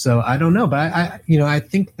 So I don't know, but I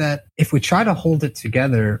think that if we try to hold it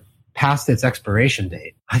together past its expiration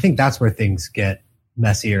date, I think that's where things get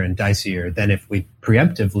messier and dicier than if we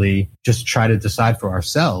preemptively just try to decide for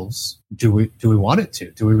ourselves, do we want it to?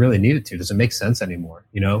 Do we really need it to? Does it make sense anymore?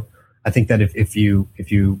 I think that if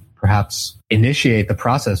you perhaps initiate the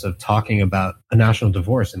process of talking about a national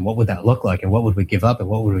divorce and what would that look like and what would we give up and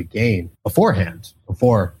what would we gain beforehand,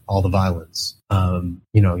 before all the violence,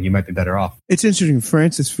 you might be better off. It's interesting.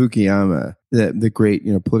 Francis Fukuyama, the great,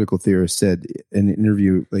 political theorist, said in an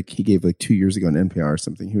interview he gave 2 years ago on NPR or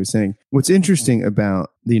something, he was saying, what's interesting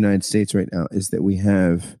about the United States right now is that we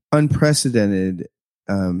have unprecedented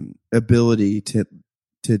ability to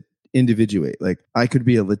individuate. I could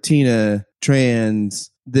be a Latina, trans,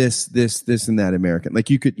 this and that American.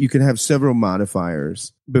 You could have several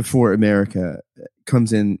modifiers before America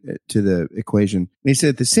comes in to the equation. And he said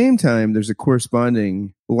at the same time, there's a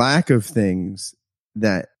corresponding lack of things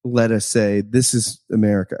that let us say this is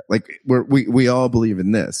America. We all believe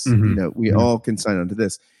in this. Mm-hmm. We all can sign on to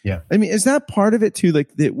this. Yeah. I mean, is that part of it too?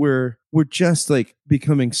 That we're just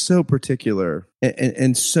becoming so particular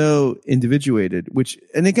and so individuated,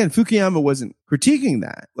 and again, Fukuyama wasn't critiquing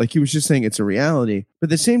that. He was just saying it's a reality. But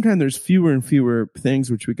at the same time, there's fewer and fewer things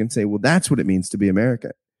which we can say, well, that's what it means to be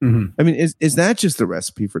American. Mm-hmm. I mean, is that just the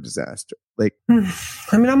recipe for disaster?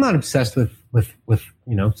 I'm not obsessed with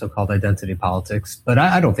so-called identity politics, but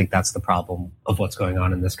I don't think that's the problem of what's going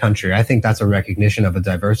on in this country. I think that's a recognition of a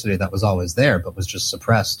diversity that was always there, but was just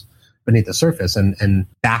suppressed beneath the surface. And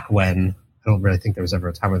back when, I don't really think there was ever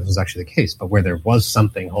a time where this was actually the case, but where there was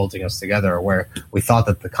something holding us together, or where we thought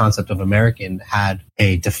that the concept of American had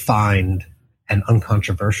a defined and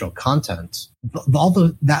uncontroversial content.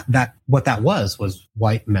 What that was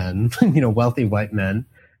white men, wealthy white men,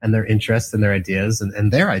 and their interests and their ideas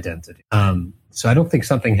and their identity. So I don't think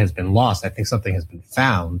something has been lost. I think something has been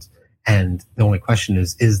found. And the only question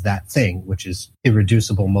is that thing, which is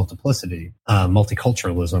irreducible multiplicity,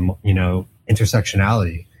 multiculturalism,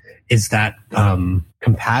 intersectionality, is that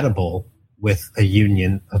compatible with a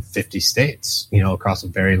union of 50 states, across a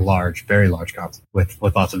very large continent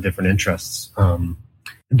with lots of different interests.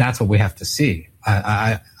 that's what we have to see.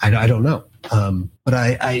 I don't know. But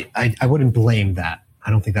I wouldn't blame that. I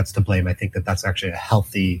don't think that's to blame. I think that that's actually a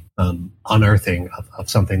healthy unearthing of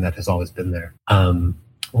something that has always been there.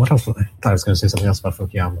 What else? I thought I was going to say something else about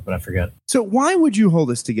Fukuyama, but I forget. So why would you hold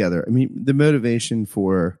us together? I mean, the motivation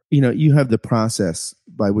for, you have the process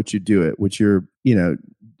by which you do it, which you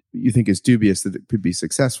think is dubious that it could be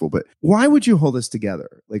successful, but why would you hold us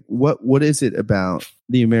together? Like what is it about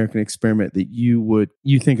the American experiment that you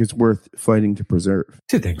think is worth fighting to preserve?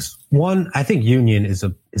 Two things. One, I think union is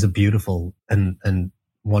a beautiful and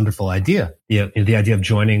wonderful idea. The idea of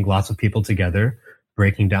joining lots of people together,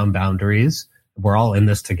 breaking down boundaries. We're all in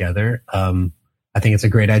this together. I think it's a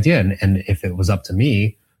great idea. And if it was up to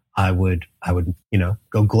me, I would,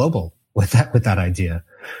 go global with that idea.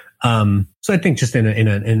 So I think just in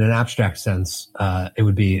an abstract sense, it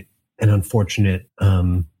would be an unfortunate,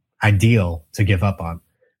 ideal to give up on.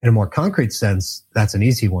 In a more concrete sense, that's an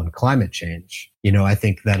easy one. Climate change. I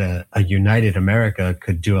think that a united America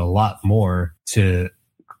could do a lot more to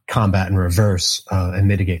combat and reverse, and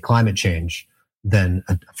mitigate climate change than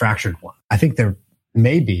a fractured one. I think there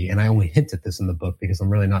may be, and I only hint at this in the book because I'm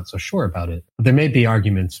really not so sure about it, but there may be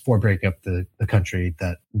arguments for breaking up the country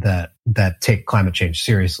that take climate change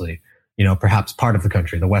seriously. Perhaps part of the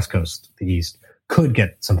country, the West Coast, the East, could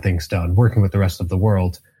get some things done, working with the rest of the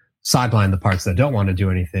world, sideline the parts that don't want to do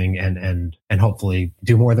anything, and hopefully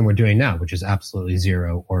do more than we're doing now, which is absolutely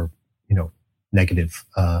zero or, negative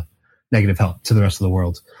help to the rest of the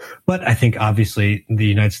world. But I think obviously the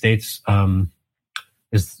United States,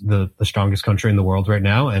 is the strongest country in the world right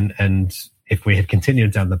now. And if we had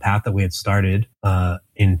continued down the path that we had started,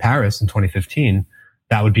 in Paris in 2015,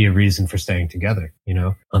 that would be a reason for staying together.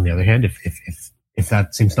 On the other hand, if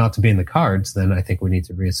that seems not to be in the cards, then I think we need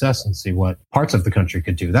to reassess and see what parts of the country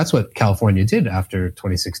could do. That's what California did after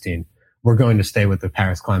 2016. We're going to stay with the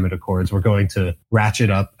Paris Climate Accords. We're going to ratchet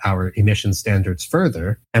up our emission standards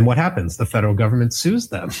further. And what happens? The federal government sues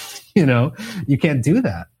them. You can't do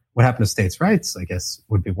that. What happened to states' rights, I guess,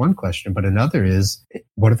 would be one question. But another is,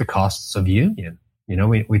 what are the costs of union?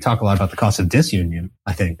 We talk a lot about the cost of disunion,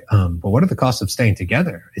 I think. But what are the costs of staying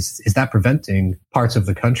together? Is that preventing parts of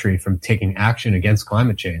the country from taking action against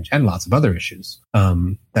climate change and lots of other issues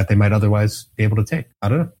that they might otherwise be able to take? I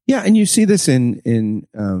don't know. Yeah, and you see this in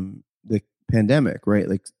the pandemic, right?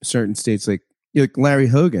 Like certain states, like Larry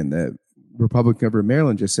Hogan, the Republican governor of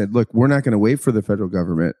Maryland, just said, look, we're not going to wait for the federal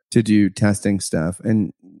government to do testing stuff,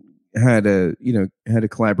 and had a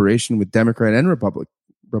collaboration with Democrat and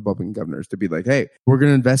Republican governors to be like, hey, we're going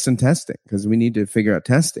to invest in testing because we need to figure out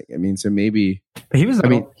testing. I mean, so maybe he was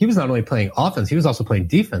not only playing offense, he was also playing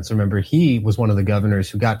defense. Remember, he was one of the governors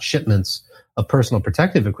who got shipments of personal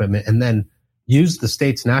protective equipment and then used the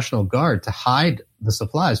state's National Guard to hide the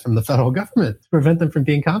supplies from the federal government to prevent them from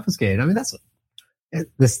being confiscated. I mean,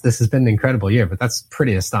 this has been an incredible year, but that's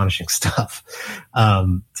pretty astonishing stuff.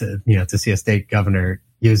 To see a state governor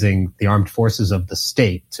using the armed forces of the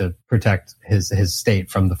state to protect his state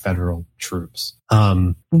from the federal troops.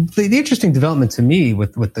 The interesting development to me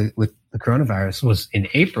with the coronavirus was in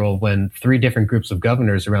April, when 3 different groups of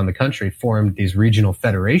governors around the country formed these regional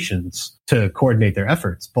federations to coordinate their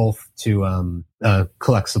efforts, both to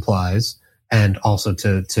collect supplies and also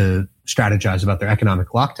to strategize about their economic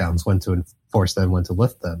lockdowns, when to enforce them, when to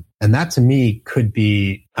lift them. And that to me could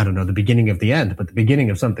be, I don't know, the beginning of the end, but the beginning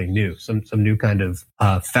of something new, some new kind of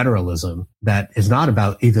federalism that is not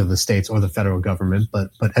about either the states or the federal government, but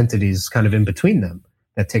entities kind of in between them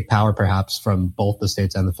that take power perhaps from both the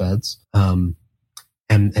states and the feds. And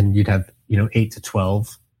you'd have, 8 to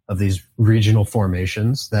 12 of these regional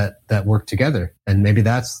formations that work together. And maybe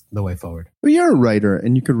that's the way forward. Well, you're a writer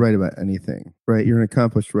and you could write about anything, right? You're an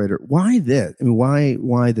accomplished writer. Why this? I mean,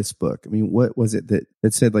 why this book? I mean, what was it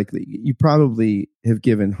that said, like, you probably have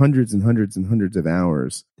given hundreds and hundreds and hundreds of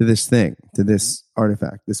hours to this thing, to this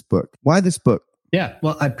artifact, this book. Why this book? Yeah,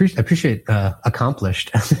 well, I appreciate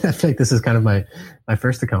accomplished. I feel like this is kind of my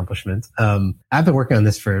first accomplishment. I've been working on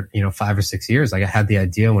this for 5 or 6 years. Like, I had the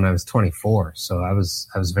idea when I was 24, so I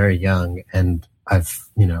was very young, and I've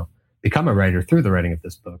become a writer through the writing of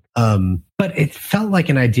this book. But it felt like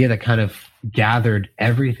an idea that kind of gathered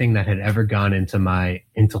everything that had ever gone into my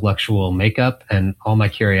intellectual makeup and all my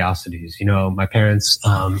curiosities. My parents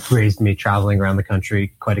raised me traveling around the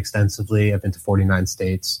country quite extensively. I've been to 49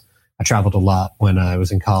 states. I traveled a lot when I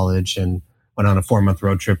was in college and went on a 4-month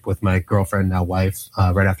road trip with my girlfriend, now wife,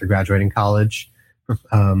 right after graduating college.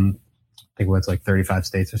 I think it was like 35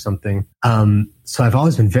 states or something. So I've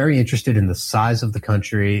always been very interested in the size of the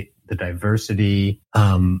country, the diversity.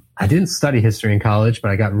 I didn't study history in college, but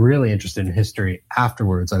I got really interested in history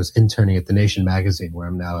afterwards. I was interning at The Nation magazine, where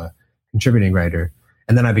I'm now a contributing writer.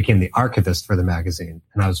 And then I became the archivist for the magazine.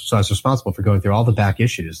 And I was responsible for going through all the back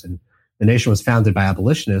issues. And The Nation was founded by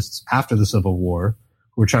abolitionists after the Civil War,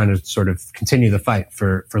 who were trying to sort of continue the fight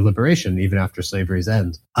for liberation, even after slavery's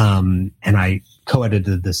end. And I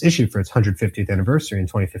co-edited this issue for its 150th anniversary in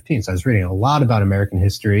 2015. So I was reading a lot about American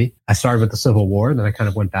history. I started with the Civil War, and then I kind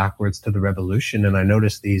of went backwards to the Revolution. And I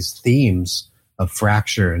noticed these themes of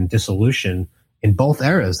fracture and dissolution in both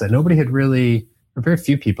eras that nobody had really, or very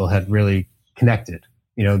few people had really connected.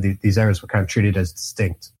 You know, these eras were kind of treated as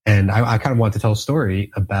distinct. And I kind of wanted to tell a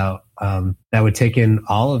story about that would take in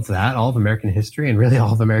all of that, all of American history, and really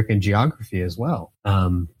all of American geography as well.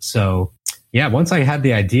 So yeah, once I had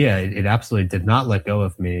the idea, it absolutely did not let go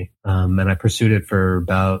of me. And I pursued it for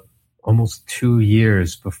about almost 2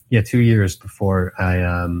 years. 2 years before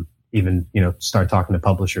I even, started talking to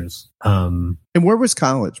publishers. And where was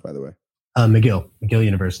college, by the way? McGill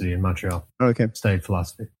University in Montreal. Oh, okay. Studied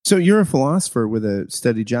philosophy. So you're a philosopher with a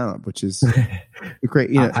steady job, which is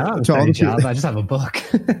great. I don't have a steady job. I just have a book.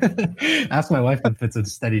 Ask my wife if it's a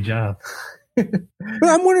steady job. But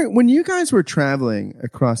I'm wondering, when you guys were traveling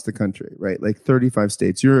across the country, right? Like 35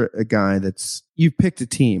 states, you're a guy you've picked a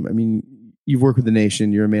team. I mean, you've worked with The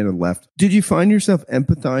Nation. You're a man of the left. Did you find yourself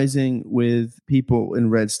empathizing with people in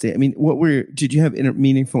red state? I mean, did you have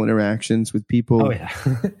meaningful interactions with people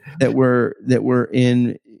that were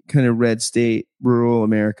in kind of red state, rural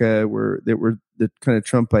America, that were the kind of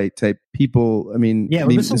Trumpite type people? I mean, yeah,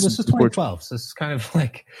 well, this is 2012. So this is kind of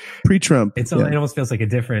like pre-Trump. It almost feels like a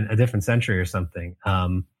different century or something.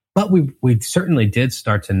 But we certainly did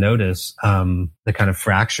start to notice the kind of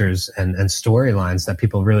fractures and storylines that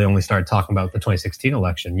people really only started talking about with the 2016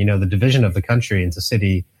 election. You know, the division of the country into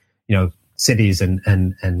cities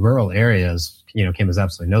and rural areas, came as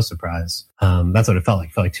absolutely no surprise. That's what it felt like.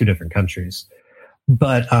 It felt like two different countries.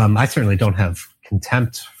 But I certainly don't have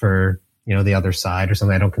contempt for, the other side or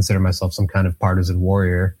something. I don't consider myself some kind of partisan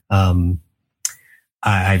warrior. I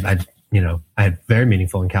had very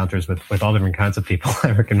meaningful encounters with all different kinds of people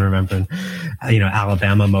I can remember.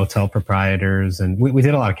 Alabama motel proprietors, and we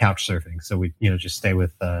did a lot of couch surfing. So we, just stay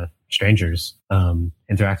with strangers,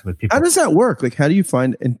 interact with people. How does that work? Like, how do you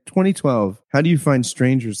find in 2012? How do you find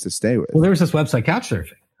strangers to stay with? Well, there was this website, couch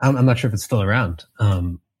surfing. I'm not sure if it's still around.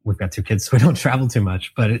 We've got 2 kids, so we don't travel too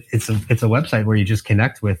much, but it's a website where you just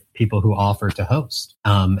connect with people who offer to host.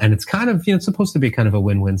 And it's kind of, it's supposed to be kind of a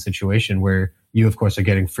win-win situation where you, of course, are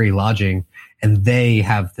getting free lodging and they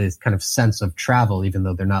have this kind of sense of travel, even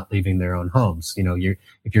though they're not leaving their own homes.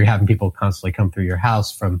 If you're having people constantly come through your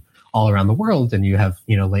house from all around the world and you have,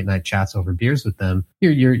 late night chats over beers with them,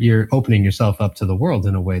 you're opening yourself up to the world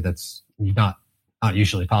in a way that's not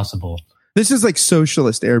usually possible. This is like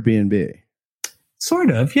socialist Airbnb.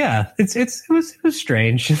 Sort of, yeah. It was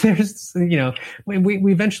strange. There's,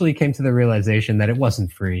 we eventually came to the realization that it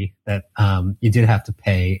wasn't free, that you did have to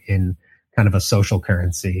pay in kind of a social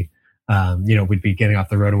currency. We'd be getting off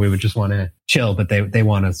the road and we would just want to chill, but they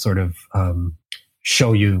want to sort of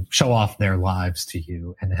show off their lives to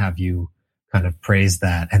you and have you kind of praise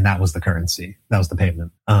that, and that was the currency. That was the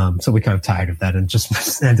payment. So we kind of tired of that and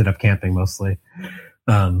just ended up camping mostly.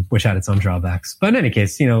 Which had its own drawbacks. But in any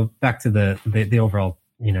case, back to the overall,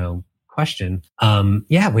 question.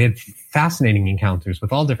 We had fascinating encounters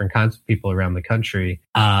with all different kinds of people around the country,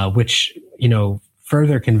 which,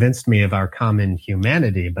 further convinced me of our common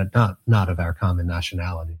humanity, but not of our common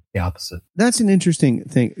nationality. The opposite. That's an interesting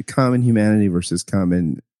thing, common humanity versus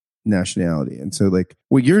common nationality. And so like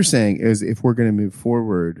what you're saying is if we're going to move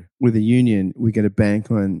forward with a union, we got to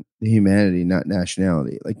bank on the humanity, not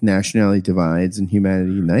nationality. Like nationality divides and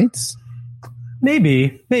humanity unites.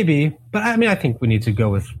 Maybe. But I mean, I think we need to go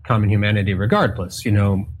with common humanity regardless.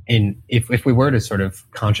 If we were to sort of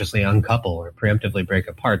consciously uncouple or preemptively break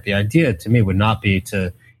apart, the idea to me would not be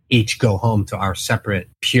to each go home to our separate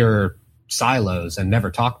pure silos and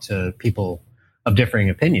never talk to people of differing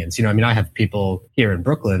opinions. I have people here in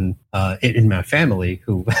Brooklyn, in my family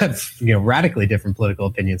who have, radically different political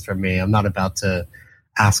opinions from me. I'm not about to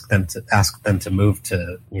ask them to move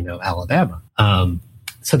to, Alabama.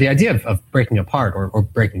 So the idea of breaking apart or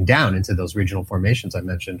breaking down into those regional formations I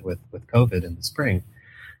mentioned with COVID in the spring,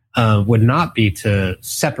 would not be to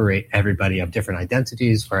separate everybody of different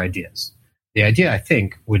identities or ideas. The idea, I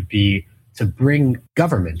think, would be to bring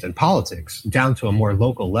government and politics down to a more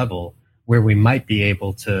local level where we might be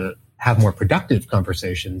able to have more productive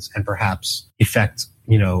conversations and perhaps effect,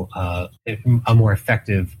 a more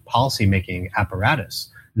effective policymaking apparatus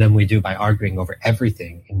than we do by arguing over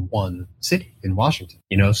everything in one city, in Washington.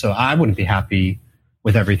 So I wouldn't be happy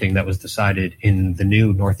with everything that was decided in the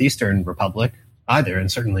new Northeastern Republic either.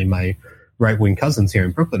 And certainly my right-wing cousins here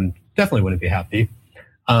in Brooklyn definitely wouldn't be happy.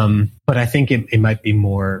 But I think it might be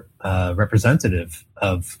more representative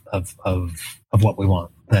of what we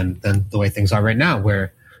want than the way things are right now,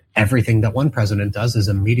 where everything that one president does is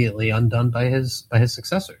immediately undone by his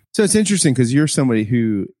successor. So it's interesting because you're somebody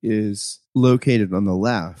who is located on the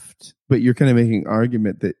left, but you're kind of making an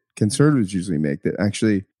argument that conservatives usually make, that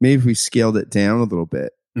actually maybe if we scaled it down a little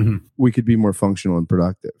bit, we could be more functional and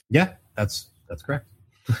productive. Yeah, that's correct.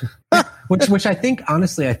 which I think,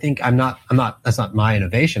 honestly, that's not my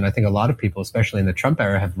innovation. I think a lot of people, especially in the Trump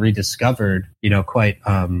era, have rediscovered, quite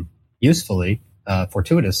usefully,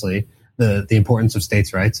 fortuitously, the importance of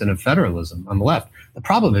states' rights and of federalism on the left. The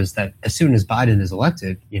problem is that as soon as Biden is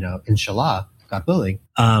elected, inshallah, God willing,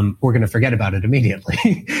 we're going to forget about it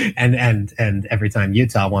immediately. and every time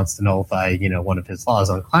Utah wants to nullify, one of his laws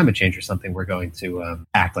on climate change or something, we're going to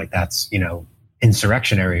act like that's,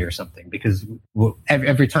 insurrectionary or something, because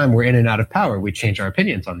every time we're in and out of power, we change our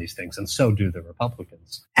opinions on these things. And so do the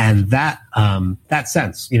Republicans. And that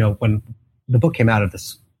sense, when the book came out of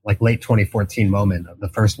this like late 2014 moment of the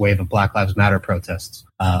first wave of Black Lives Matter protests,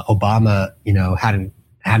 Obama,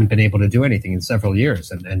 hadn't been able to do anything in several years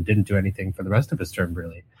and didn't do anything for the rest of his term,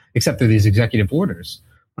 really, except through these executive orders.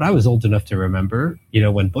 But I was old enough to remember,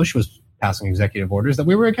 when Bush was passing executive orders, that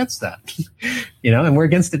we were against that, and we're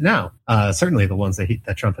against it now. Certainly the ones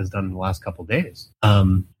that Trump has done in the last couple of days.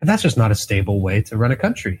 And that's just not a stable way to run a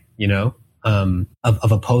country,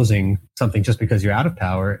 of opposing something just because you're out of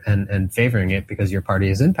power and favoring it because your party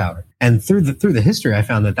is in power. And through the history, I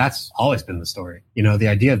found that that's always been the story. The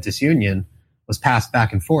idea of disunion was passed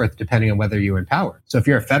back and forth depending on whether you were in power. So if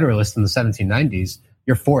you're a Federalist in the 1790s,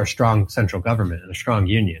 you're for a strong central government and a strong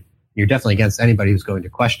union. You're definitely against anybody who's going to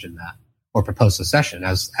question that or propose secession,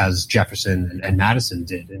 as Jefferson and Madison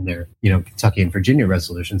did in their, Kentucky and Virginia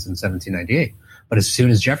resolutions in 1798. But as soon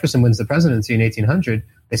as Jefferson wins the presidency in 1800,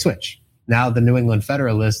 they switch. Now the New England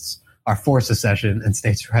Federalists are for secession and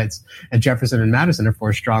states' rights, and Jefferson and Madison are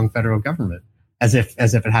for a strong federal government, as if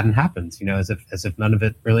it hadn't happened, as if none of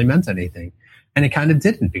it really meant anything. And it kind of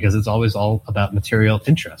didn't, because it's always all about material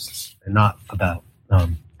interests and not about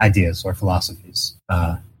ideas or philosophies.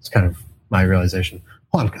 It's kind of my realization.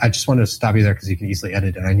 Hold on, I just wanted to stop you there because you can easily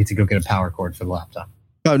edit, and I need to go get a power cord for the laptop.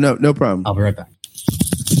 Oh, no problem. I'll be right back.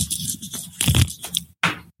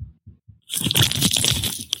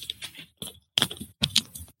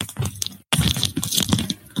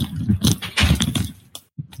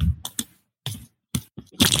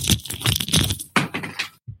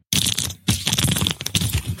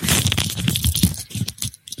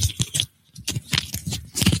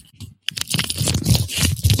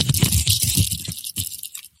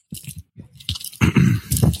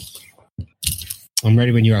 I'm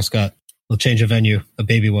ready when you are, Scott. We'll change a venue. A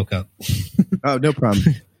baby woke up. Oh, no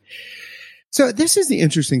problem. So this is the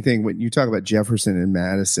interesting thing when you talk about Jefferson and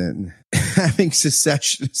Madison having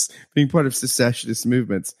secessionists, being part of secessionist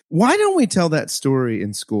movements. Why don't we tell that story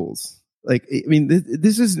in schools? Like, I mean,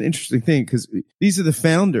 this is an interesting thing because these are the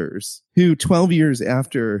founders who 12 years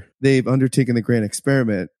after they've undertaken the grand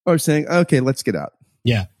experiment are saying, okay, let's get out.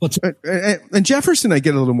 Yeah. And Jefferson, I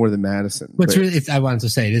get a little more than Madison. I wanted to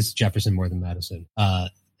say it is Jefferson more than Madison.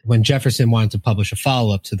 When Jefferson wanted to publish a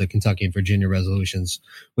follow-up to the Kentucky and Virginia resolutions,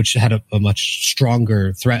 which had a much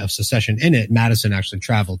stronger threat of secession in it, Madison actually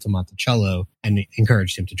traveled to Monticello and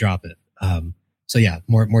encouraged him to drop it. So yeah,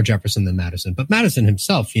 more Jefferson than Madison. But Madison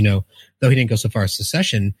himself, though he didn't go so far as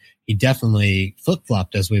secession, he definitely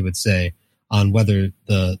flip-flopped, as we would say, on whether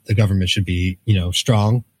the government should be,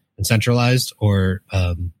 strong and centralized or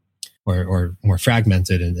more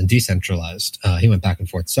fragmented and decentralized. He went back and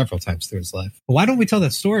forth several times through his life. But why don't we tell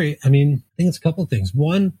that story? I mean, I think it's a couple of things.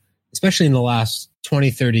 One, especially in the last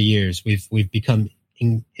 20, 30 years, we've become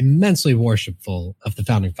immensely worshipful of the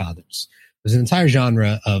founding fathers. There's an entire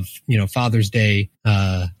genre of, Father's Day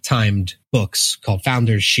timed books called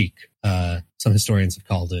Founders Chic. Some historians have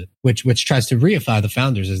called it, which tries to reify the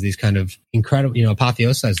founders as these kind of incredible,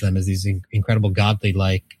 apotheosize them as these incredible godly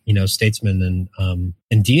like, statesmen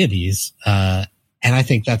and deities. And I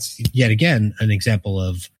think that's yet again an example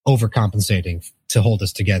of overcompensating to hold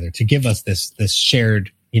us together, to give us this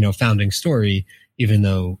shared, founding story, even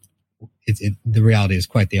though the reality is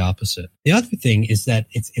quite the opposite. The other thing is that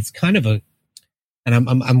it's kind of and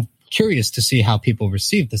I'm curious to see how people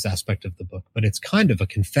receive this aspect of the book, but it's kind of a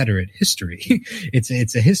Confederate history.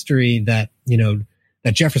 It's a history that,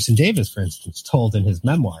 that Jefferson Davis, for instance, told in his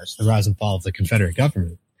memoirs, The Rise and Fall of the Confederate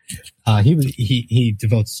Government. he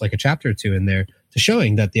devotes like a chapter or two in there to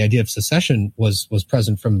showing that the idea of secession was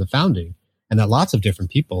present from the founding, and that lots of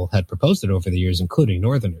different people had proposed it over the years, including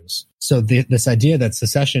Northerners. So this idea that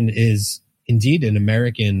secession is indeed an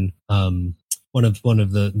American, one of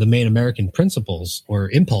the main American principles or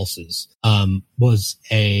impulses, was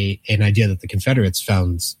an idea that the Confederates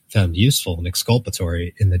found useful and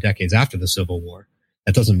exculpatory in the decades after the Civil War.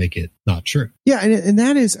 That doesn't make it not true. Yeah, and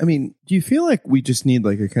that is, I mean, do you feel like we just need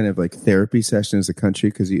like a kind of like therapy session as a country?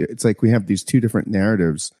 Because it's like we have these two different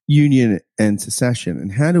narratives, union and secession.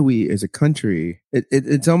 And how do we as a country,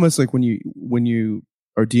 it's almost like when you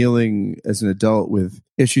are dealing as an adult with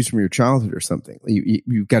issues from your childhood or something,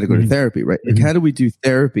 you've got to go to therapy, right? Like how do we do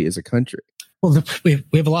therapy as a country? Well, we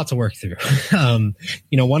have a lot to work through.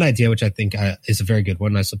 One idea which I think is a very good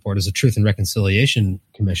one I support is a Truth and Reconciliation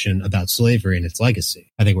Commission about slavery and its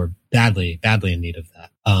legacy. I think we're badly in need of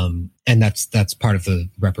that. And that's part of the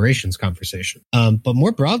reparations conversation. But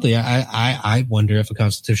more broadly, I wonder if a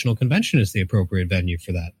constitutional convention is the appropriate venue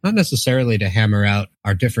for that. Not necessarily to hammer out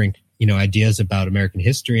our different ideas about American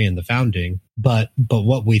history and the founding, but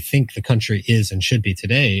what we think the country is and should be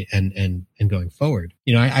today and going forward.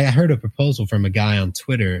 I heard a proposal from a guy on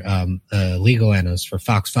Twitter, a legal analyst for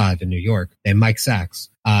Fox 5 in New York, named Mike Sachs.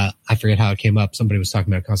 I forget how it came up. Somebody was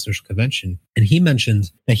talking about a constitutional convention, and he mentioned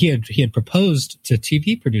that he had proposed to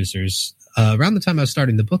TV producers around the time I was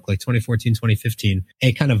starting the book, like 2014, 2015,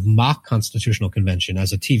 a kind of mock constitutional convention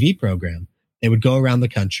as a TV program. They would go around the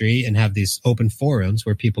country and have these open forums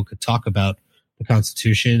where people could talk about the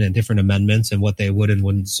Constitution and different amendments and what they would and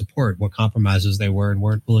wouldn't support, what compromises they were and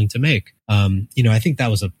weren't willing to make. I think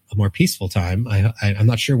that was a more peaceful time. I'm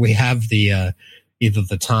not sure we have the either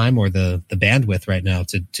the time or the bandwidth right now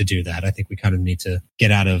to do that. I think we kind of need to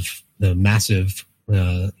get out of the massive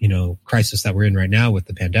crisis that we're in right now with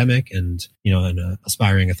the pandemic and, an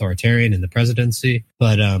aspiring authoritarian in the presidency.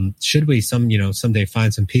 But, should we someday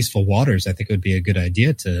find some peaceful waters, I think it would be a good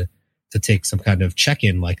idea to take some kind of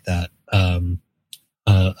check-in like that,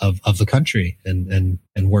 of the country and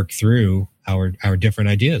work through our different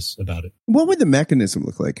ideas about it. What would the mechanism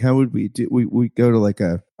look like? How would we do? We go to like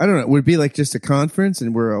I don't know. Would it be like just a conference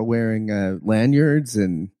and we're all wearing lanyards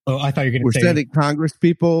and? Oh, I thought you were going to say sending Congress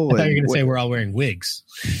people. I thought you were going to say we're all wearing wigs.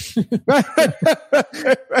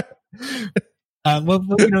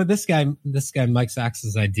 This guy Mike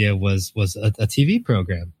Sachs's idea was a TV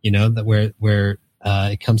program. That where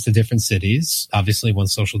it comes to different cities. Obviously,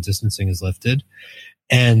 once social distancing is lifted.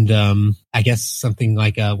 And I guess something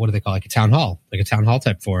like what do they call it? Like a town hall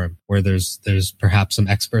type forum where there's perhaps some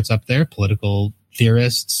experts up there, political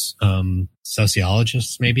theorists,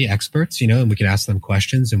 sociologists, maybe experts, and we can ask them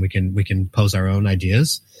questions and we can pose our own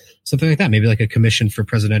ideas, something like that. Maybe like a commission for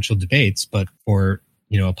presidential debates, but for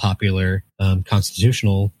a popular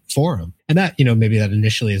constitutional forum. And that maybe that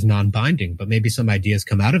initially is non-binding, but maybe some ideas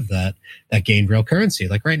come out of that gain real currency.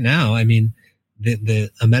 Like right now, I mean. The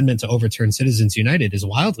amendment to overturn Citizens United is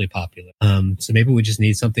wildly popular. So maybe we just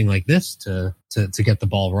need something like this to get the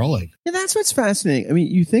ball rolling. Yeah, that's what's fascinating. I mean,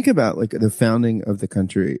 you think about like the founding of the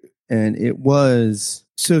country, and it was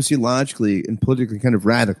sociologically and politically kind of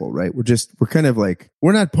radical, right? We're kind of like,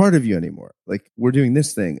 we're not part of you anymore. Like we're doing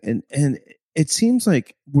this thing. And it seems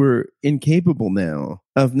like we're incapable now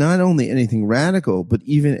of not only anything radical, but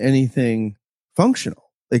even anything functional.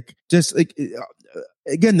 Like just like,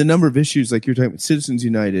 again, the number of issues like you're talking about, Citizens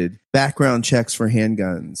United, background checks for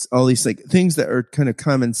handguns, all these like things that are kind of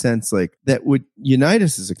common sense, like that would unite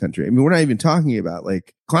us as a country. I mean, we're not even talking about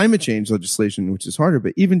like climate change legislation, which is harder,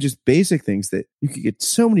 but even just basic things that you could get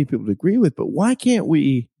so many people to agree with. But why can't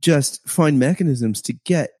we just find mechanisms to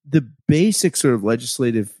get the basic sort of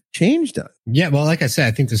legislative change done? Yeah, well, like I said,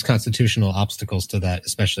 I think there's constitutional obstacles to that,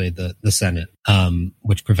 especially the Senate,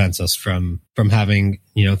 which prevents us from having,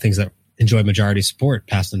 things that enjoy majority support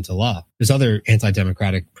passed into law. There's other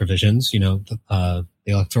anti-democratic provisions, the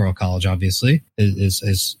Electoral College obviously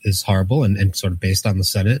is horrible and sort of based on the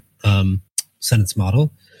Senate's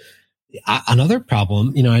model. Another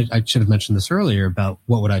problem, I should have mentioned this earlier about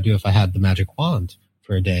what would I do if I had the magic wand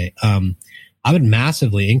for a day. I would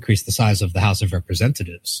massively increase the size of the House of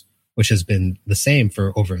Representatives, which has been the same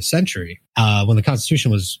for over a century. When the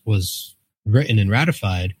Constitution was written and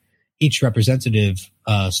ratified, each representative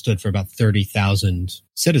stood for about 30,000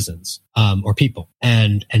 citizens or people,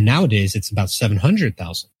 and nowadays it's about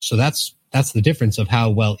 700,000. So that's the difference of how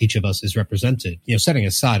well each of us is represented. Setting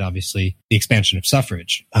aside obviously the expansion of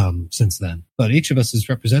suffrage since then, but each of us is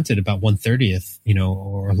represented about 1/30th,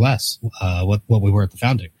 or less what we were at the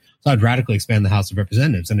founding. So I'd radically expand the House of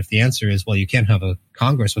Representatives, and if the answer is, well, you can't have a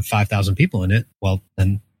Congress with 5,000 people in it, well,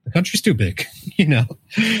 then the country's too big. you know?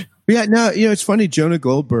 Yeah, no, it's funny. Jonah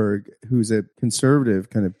Goldberg, who's a conservative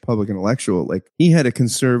kind of public intellectual, like he had a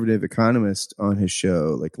conservative economist on his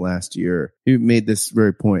show like last year who made this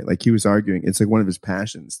very point. Like he was arguing, it's like one of his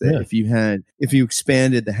passions that if you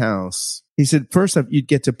expanded the House, he said, first off, you'd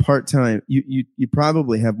get to part-time, you'd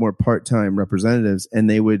probably have more part-time representatives and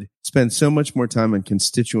they would spend so much more time on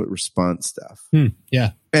constituent response stuff.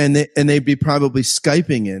 Yeah. And they'd be probably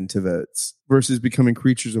Skyping into votes versus becoming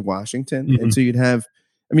creatures of Washington. Mm-hmm. And so you'd have,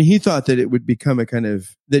 I mean, he thought that it would become a kind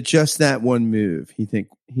of, that just that one move,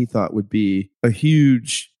 he thought would be a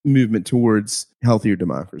huge movement towards healthier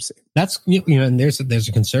democracy. That's, and there's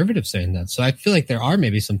a conservative saying that. So I feel like there are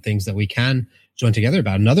maybe some things that we can join together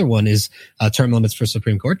about. Another one is term limits for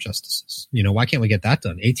Supreme Court justices. Why can't we get that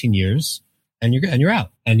done? 18 years and you're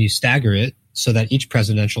out, and you stagger it so that each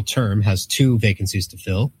presidential term has 2 vacancies to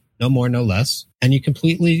fill, no more, no less. And you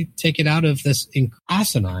completely take it out of this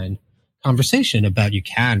asinine conversation about you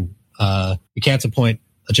can't appoint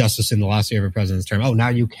a justice in the last year of a president's term. Oh, now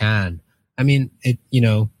you can. I mean,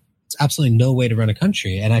 it's absolutely no way to run a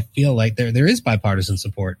country. And I feel like there is bipartisan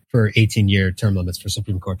support for 18-year term limits for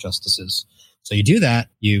Supreme Court justices. So you do that,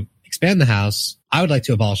 you expand the House. I would like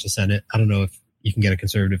to abolish the Senate. I don't know if you can get a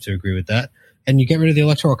conservative to agree with that. And you get rid of the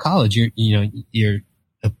Electoral College. You're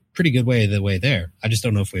a pretty good way there. I just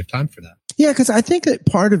don't know if we have time for that. Yeah, because I think that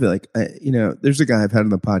part of it, like, there's a guy I've had on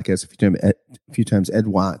the podcast a few times, Ed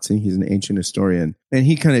Watts, and he's an ancient historian, and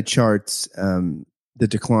he kind of charts the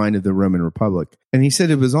decline of the Roman Republic. And he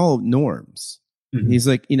said it was all norms. Mm-hmm. He's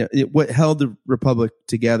like, what held the Republic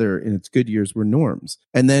together in its good years were norms.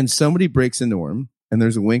 And then somebody breaks a norm, and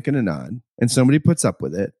there's a wink and a nod, and somebody puts up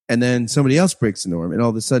with it, and then somebody else breaks the norm, and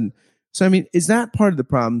all of a sudden. So, I mean, is that part of the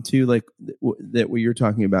problem too? Like that what you're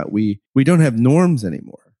talking about, we don't have norms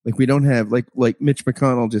anymore. Like we don't have like Mitch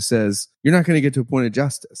McConnell just says, you're not going to get to appoint a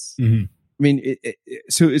justice. Mm-hmm. I mean,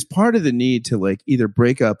 so is part of the need to like either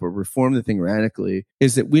break up or reform the thing radically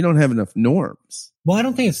is that we don't have enough norms. Well, I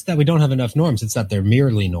don't think it's that we don't have enough norms. It's that they're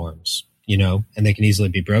merely norms, and they can easily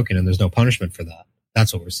be broken and there's no punishment for that.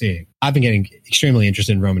 That's what we're seeing. I've been getting extremely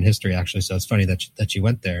interested in Roman history, actually. So it's funny that you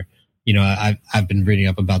went there. I've been reading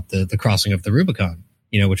up about the crossing of the Rubicon,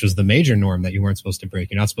 which was the major norm that you weren't supposed to break.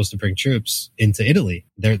 You're not supposed to bring troops into Italy.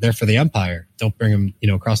 They're there for the empire. Don't bring them,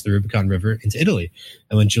 across the Rubicon River into Italy.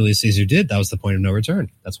 And when Julius Caesar did, that was the point of no return.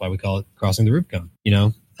 That's why we call it crossing the Rubicon,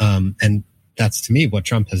 and that's to me what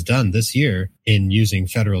Trump has done this year in using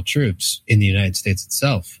federal troops in the United States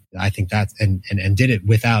itself. I think that and did it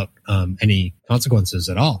without any consequences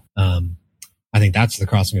at all. I think that's the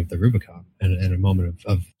crossing of the Rubicon and a moment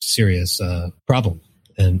of serious problem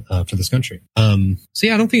and for this country. So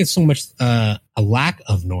yeah, I don't think it's so much a lack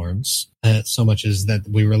of norms, so much as that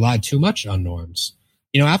we relied too much on norms.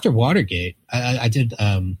 After Watergate,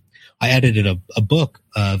 I edited a book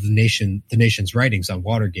of the nation's writings on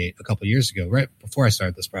Watergate a couple of years ago, right before I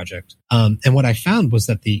started this project. And what I found was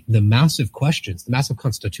that the massive questions, the massive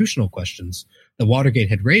constitutional questions that Watergate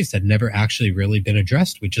had raised had never actually really been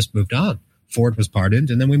addressed. We just moved on. Ford was pardoned,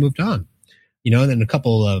 and then we moved on. And then a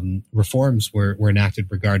couple reforms were enacted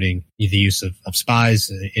regarding the use of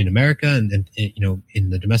spies in America and in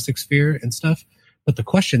the domestic sphere and stuff. But the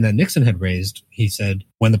question that Nixon had raised, he said,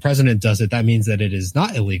 when the president does it, that means that it is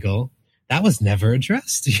not illegal. That was never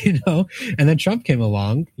addressed, And then Trump came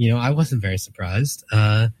along. I wasn't very surprised,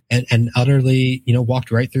 and utterly,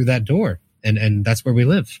 walked right through that door. And that's where we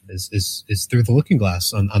live is through the looking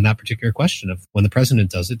glass on that particular question of when the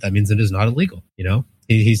president does it, that means it is not illegal.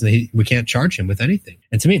 We can't charge him with anything.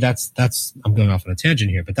 And to me, that's I'm going off on a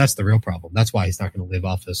tangent here, but that's the real problem. That's why he's not going to leave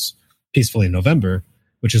office peacefully in November,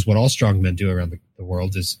 which is what all strong men do around the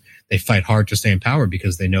world is they fight hard to stay in power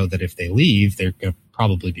because they know that if they leave, they're going to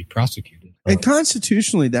probably be prosecuted. And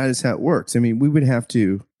constitutionally, that is how it works. I mean, we would have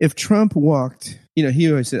to, if Trump walked, he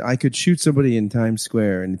always said, I could shoot somebody in Times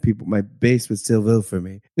Square and my base would still vote for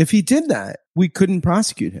me. If he did that, we couldn't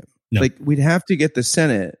prosecute him. No. Like we'd have to get the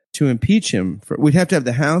Senate to impeach him. We'd have to have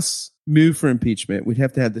the House move for impeachment. We'd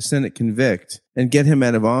have to have the Senate convict and get him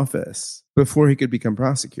out of office before he could become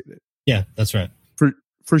prosecuted. Yeah, that's right.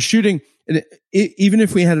 For shooting, even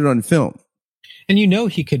if we had it on film. And he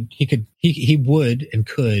would and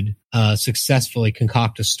could successfully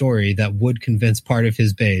concoct a story that would convince part of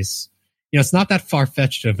his base. It's not that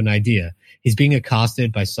far-fetched of an idea. He's being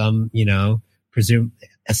accosted by some,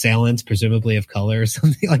 assailants, presumably of color or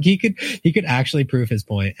something. Like he could actually prove his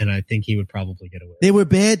point, and I think he would probably get away. They were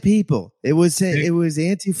bad people. It was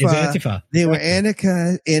Antifa. Antifa. They were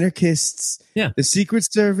anarchists. Yeah. The Secret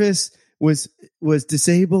Service was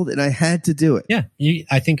disabled, and I had to do it. Yeah,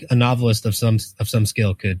 I think a novelist of some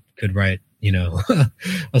skill could write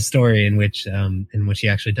a story in which he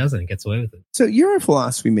actually doesn't and gets away with it. So you're a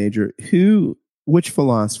philosophy major. Which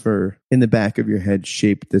philosopher in the back of your head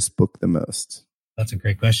shaped this book the most? That's a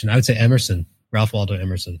great question. I would say Emerson, Ralph Waldo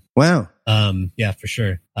Emerson. Wow. Yeah, for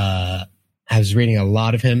sure. I was reading a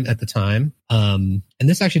lot of him at the time. And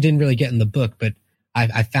this actually didn't really get in the book, but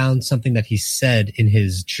I found something that he said in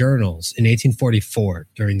his journals in 1844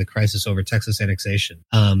 during the crisis over Texas annexation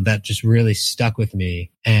that just really stuck with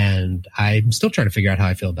me. And I'm still trying to figure out how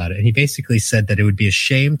I feel about it. And he basically said that it would be a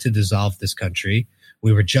shame to dissolve this country.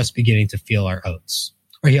 We were just beginning to feel our oats.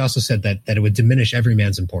 Or he also said that it would diminish every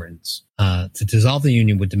man's importance. To dissolve the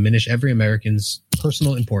Union would diminish every American's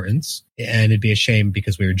personal importance, and it'd be a shame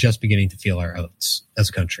because we were just beginning to feel our oats as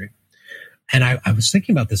a country. And I was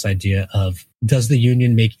thinking about this idea of, does the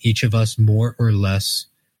Union make each of us more or less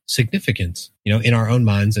significant, in our own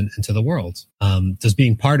minds and to the world? Does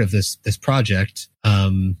being part of this project,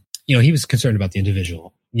 he was concerned about the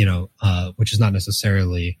individual, which is not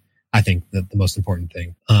necessarily, I think, the most important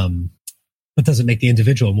thing. But does it make the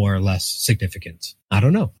individual more or less significant? I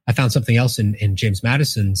don't know. I found something else in James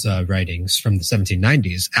Madison's writings from the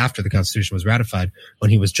 1790s after the Constitution was ratified,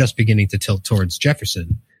 when he was just beginning to tilt towards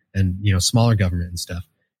Jefferson and, smaller government and stuff.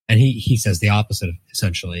 And he says the opposite,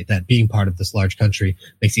 essentially, that being part of this large country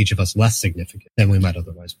makes each of us less significant than we might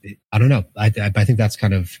otherwise be. I don't know. I think that's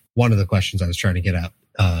kind of one of the questions I was trying to get at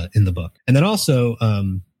in the book. And then also,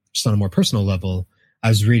 just on a more personal level, I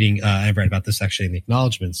was reading, I read about this actually in the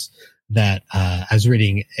acknowledgments, that I was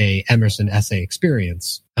reading a Emerson essay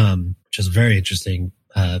Experience, which is a very interesting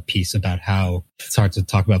piece about how it's hard to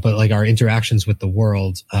talk about, but like our interactions with the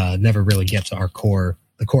world never really get to the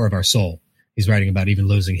core of our soul. He's writing about even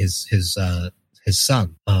losing his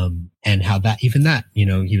son, and how that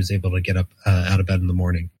he was able to get up out of bed in the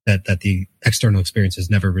morning. That the external experiences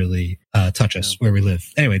never really touch us where we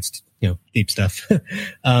live. Anyway, it's deep stuff.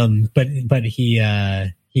 But he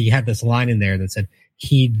had this line in there that said,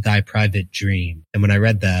 "Heed thy private dream." And when I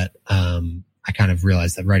read that, I kind of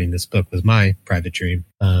realized that writing this book was my private dream.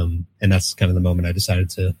 And that's kind of the moment I decided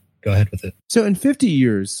to go ahead with it. So in 50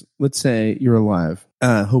 years, let's say you're alive.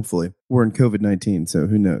 Hopefully. We're in COVID-19, so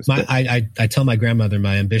who knows? I tell my grandmother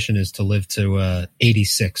my ambition is to live to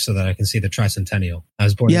 86 so that I can see the tricentennial. I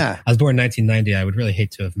was born in 1990. I would really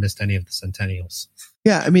hate to have missed any of the centennials.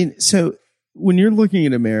 Yeah, I mean, so when you're looking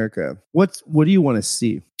at America, what do you want to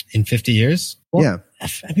see? In 50 years? Well, yeah.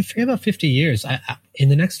 I mean, forget about 50 years. In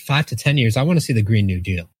the next 5 to 10 years, I want to see the Green New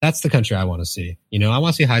Deal. That's the country I want to see. I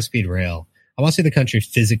want to see high-speed rail. I want to see the country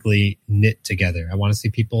physically knit together. I want to see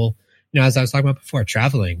people, as I was talking about before,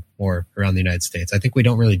 traveling more around the United States. I think we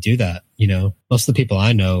don't really do that. Most of the people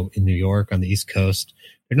I know in New York, on the East Coast,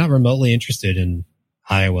 they're not remotely interested in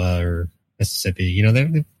Iowa or Mississippi.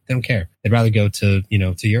 They don't care. They'd rather go to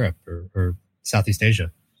Europe or Southeast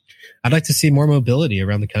Asia. I'd like to see more mobility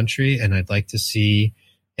around the country, and I'd like to see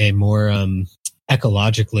a more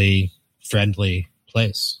ecologically friendly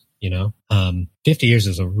place. 50 years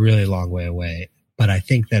is a really long way away, but I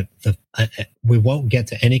think that we won't get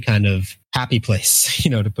to any kind of happy place,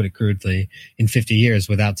 to put it crudely, in 50 years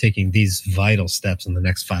without taking these vital steps in the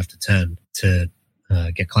next 5 to 10 to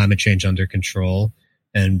get climate change under control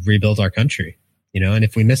and rebuild our country. And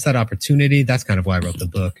if we miss that opportunity, that's kind of why I wrote the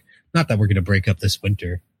book. Not that we're going to break up this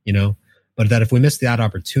winter, but that if we miss that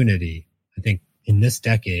opportunity, I think in this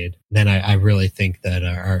decade, then I really think that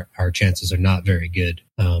our chances are not very good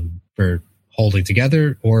for holding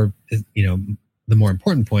together, or, the more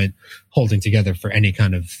important point, holding together for any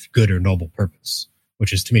kind of good or noble purpose,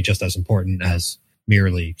 which is to me just as important as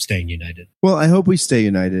merely staying united. Well, I hope we stay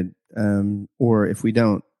united, or if we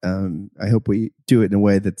don't, I hope we do it in a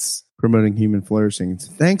way that's promoting human flourishing.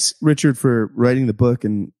 Thanks, Richard, for writing the book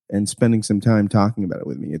and spending some time talking about it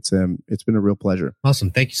with me. It's been a real pleasure.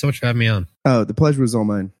 Awesome. Thank you so much for having me on. Oh, the pleasure was all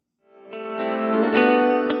mine.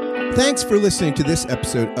 Thanks for listening to this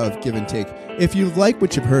episode of Give and Take. If you like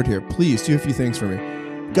what you've heard here, please do a few things for me.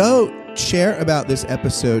 Go share about this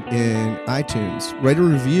episode in iTunes. Write a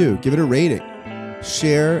review. Give it a rating.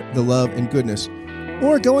 Share the love and goodness.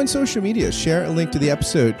 Or go on social media. Share a link to the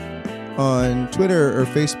episode on Twitter or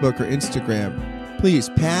Facebook or Instagram. Please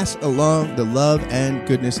pass along the love and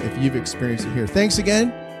goodness if you've experienced it here. Thanks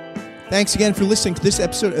again. Thanks again for listening to this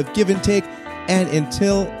episode of Give and Take. And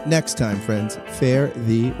until next time, friends, fare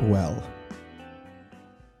thee well.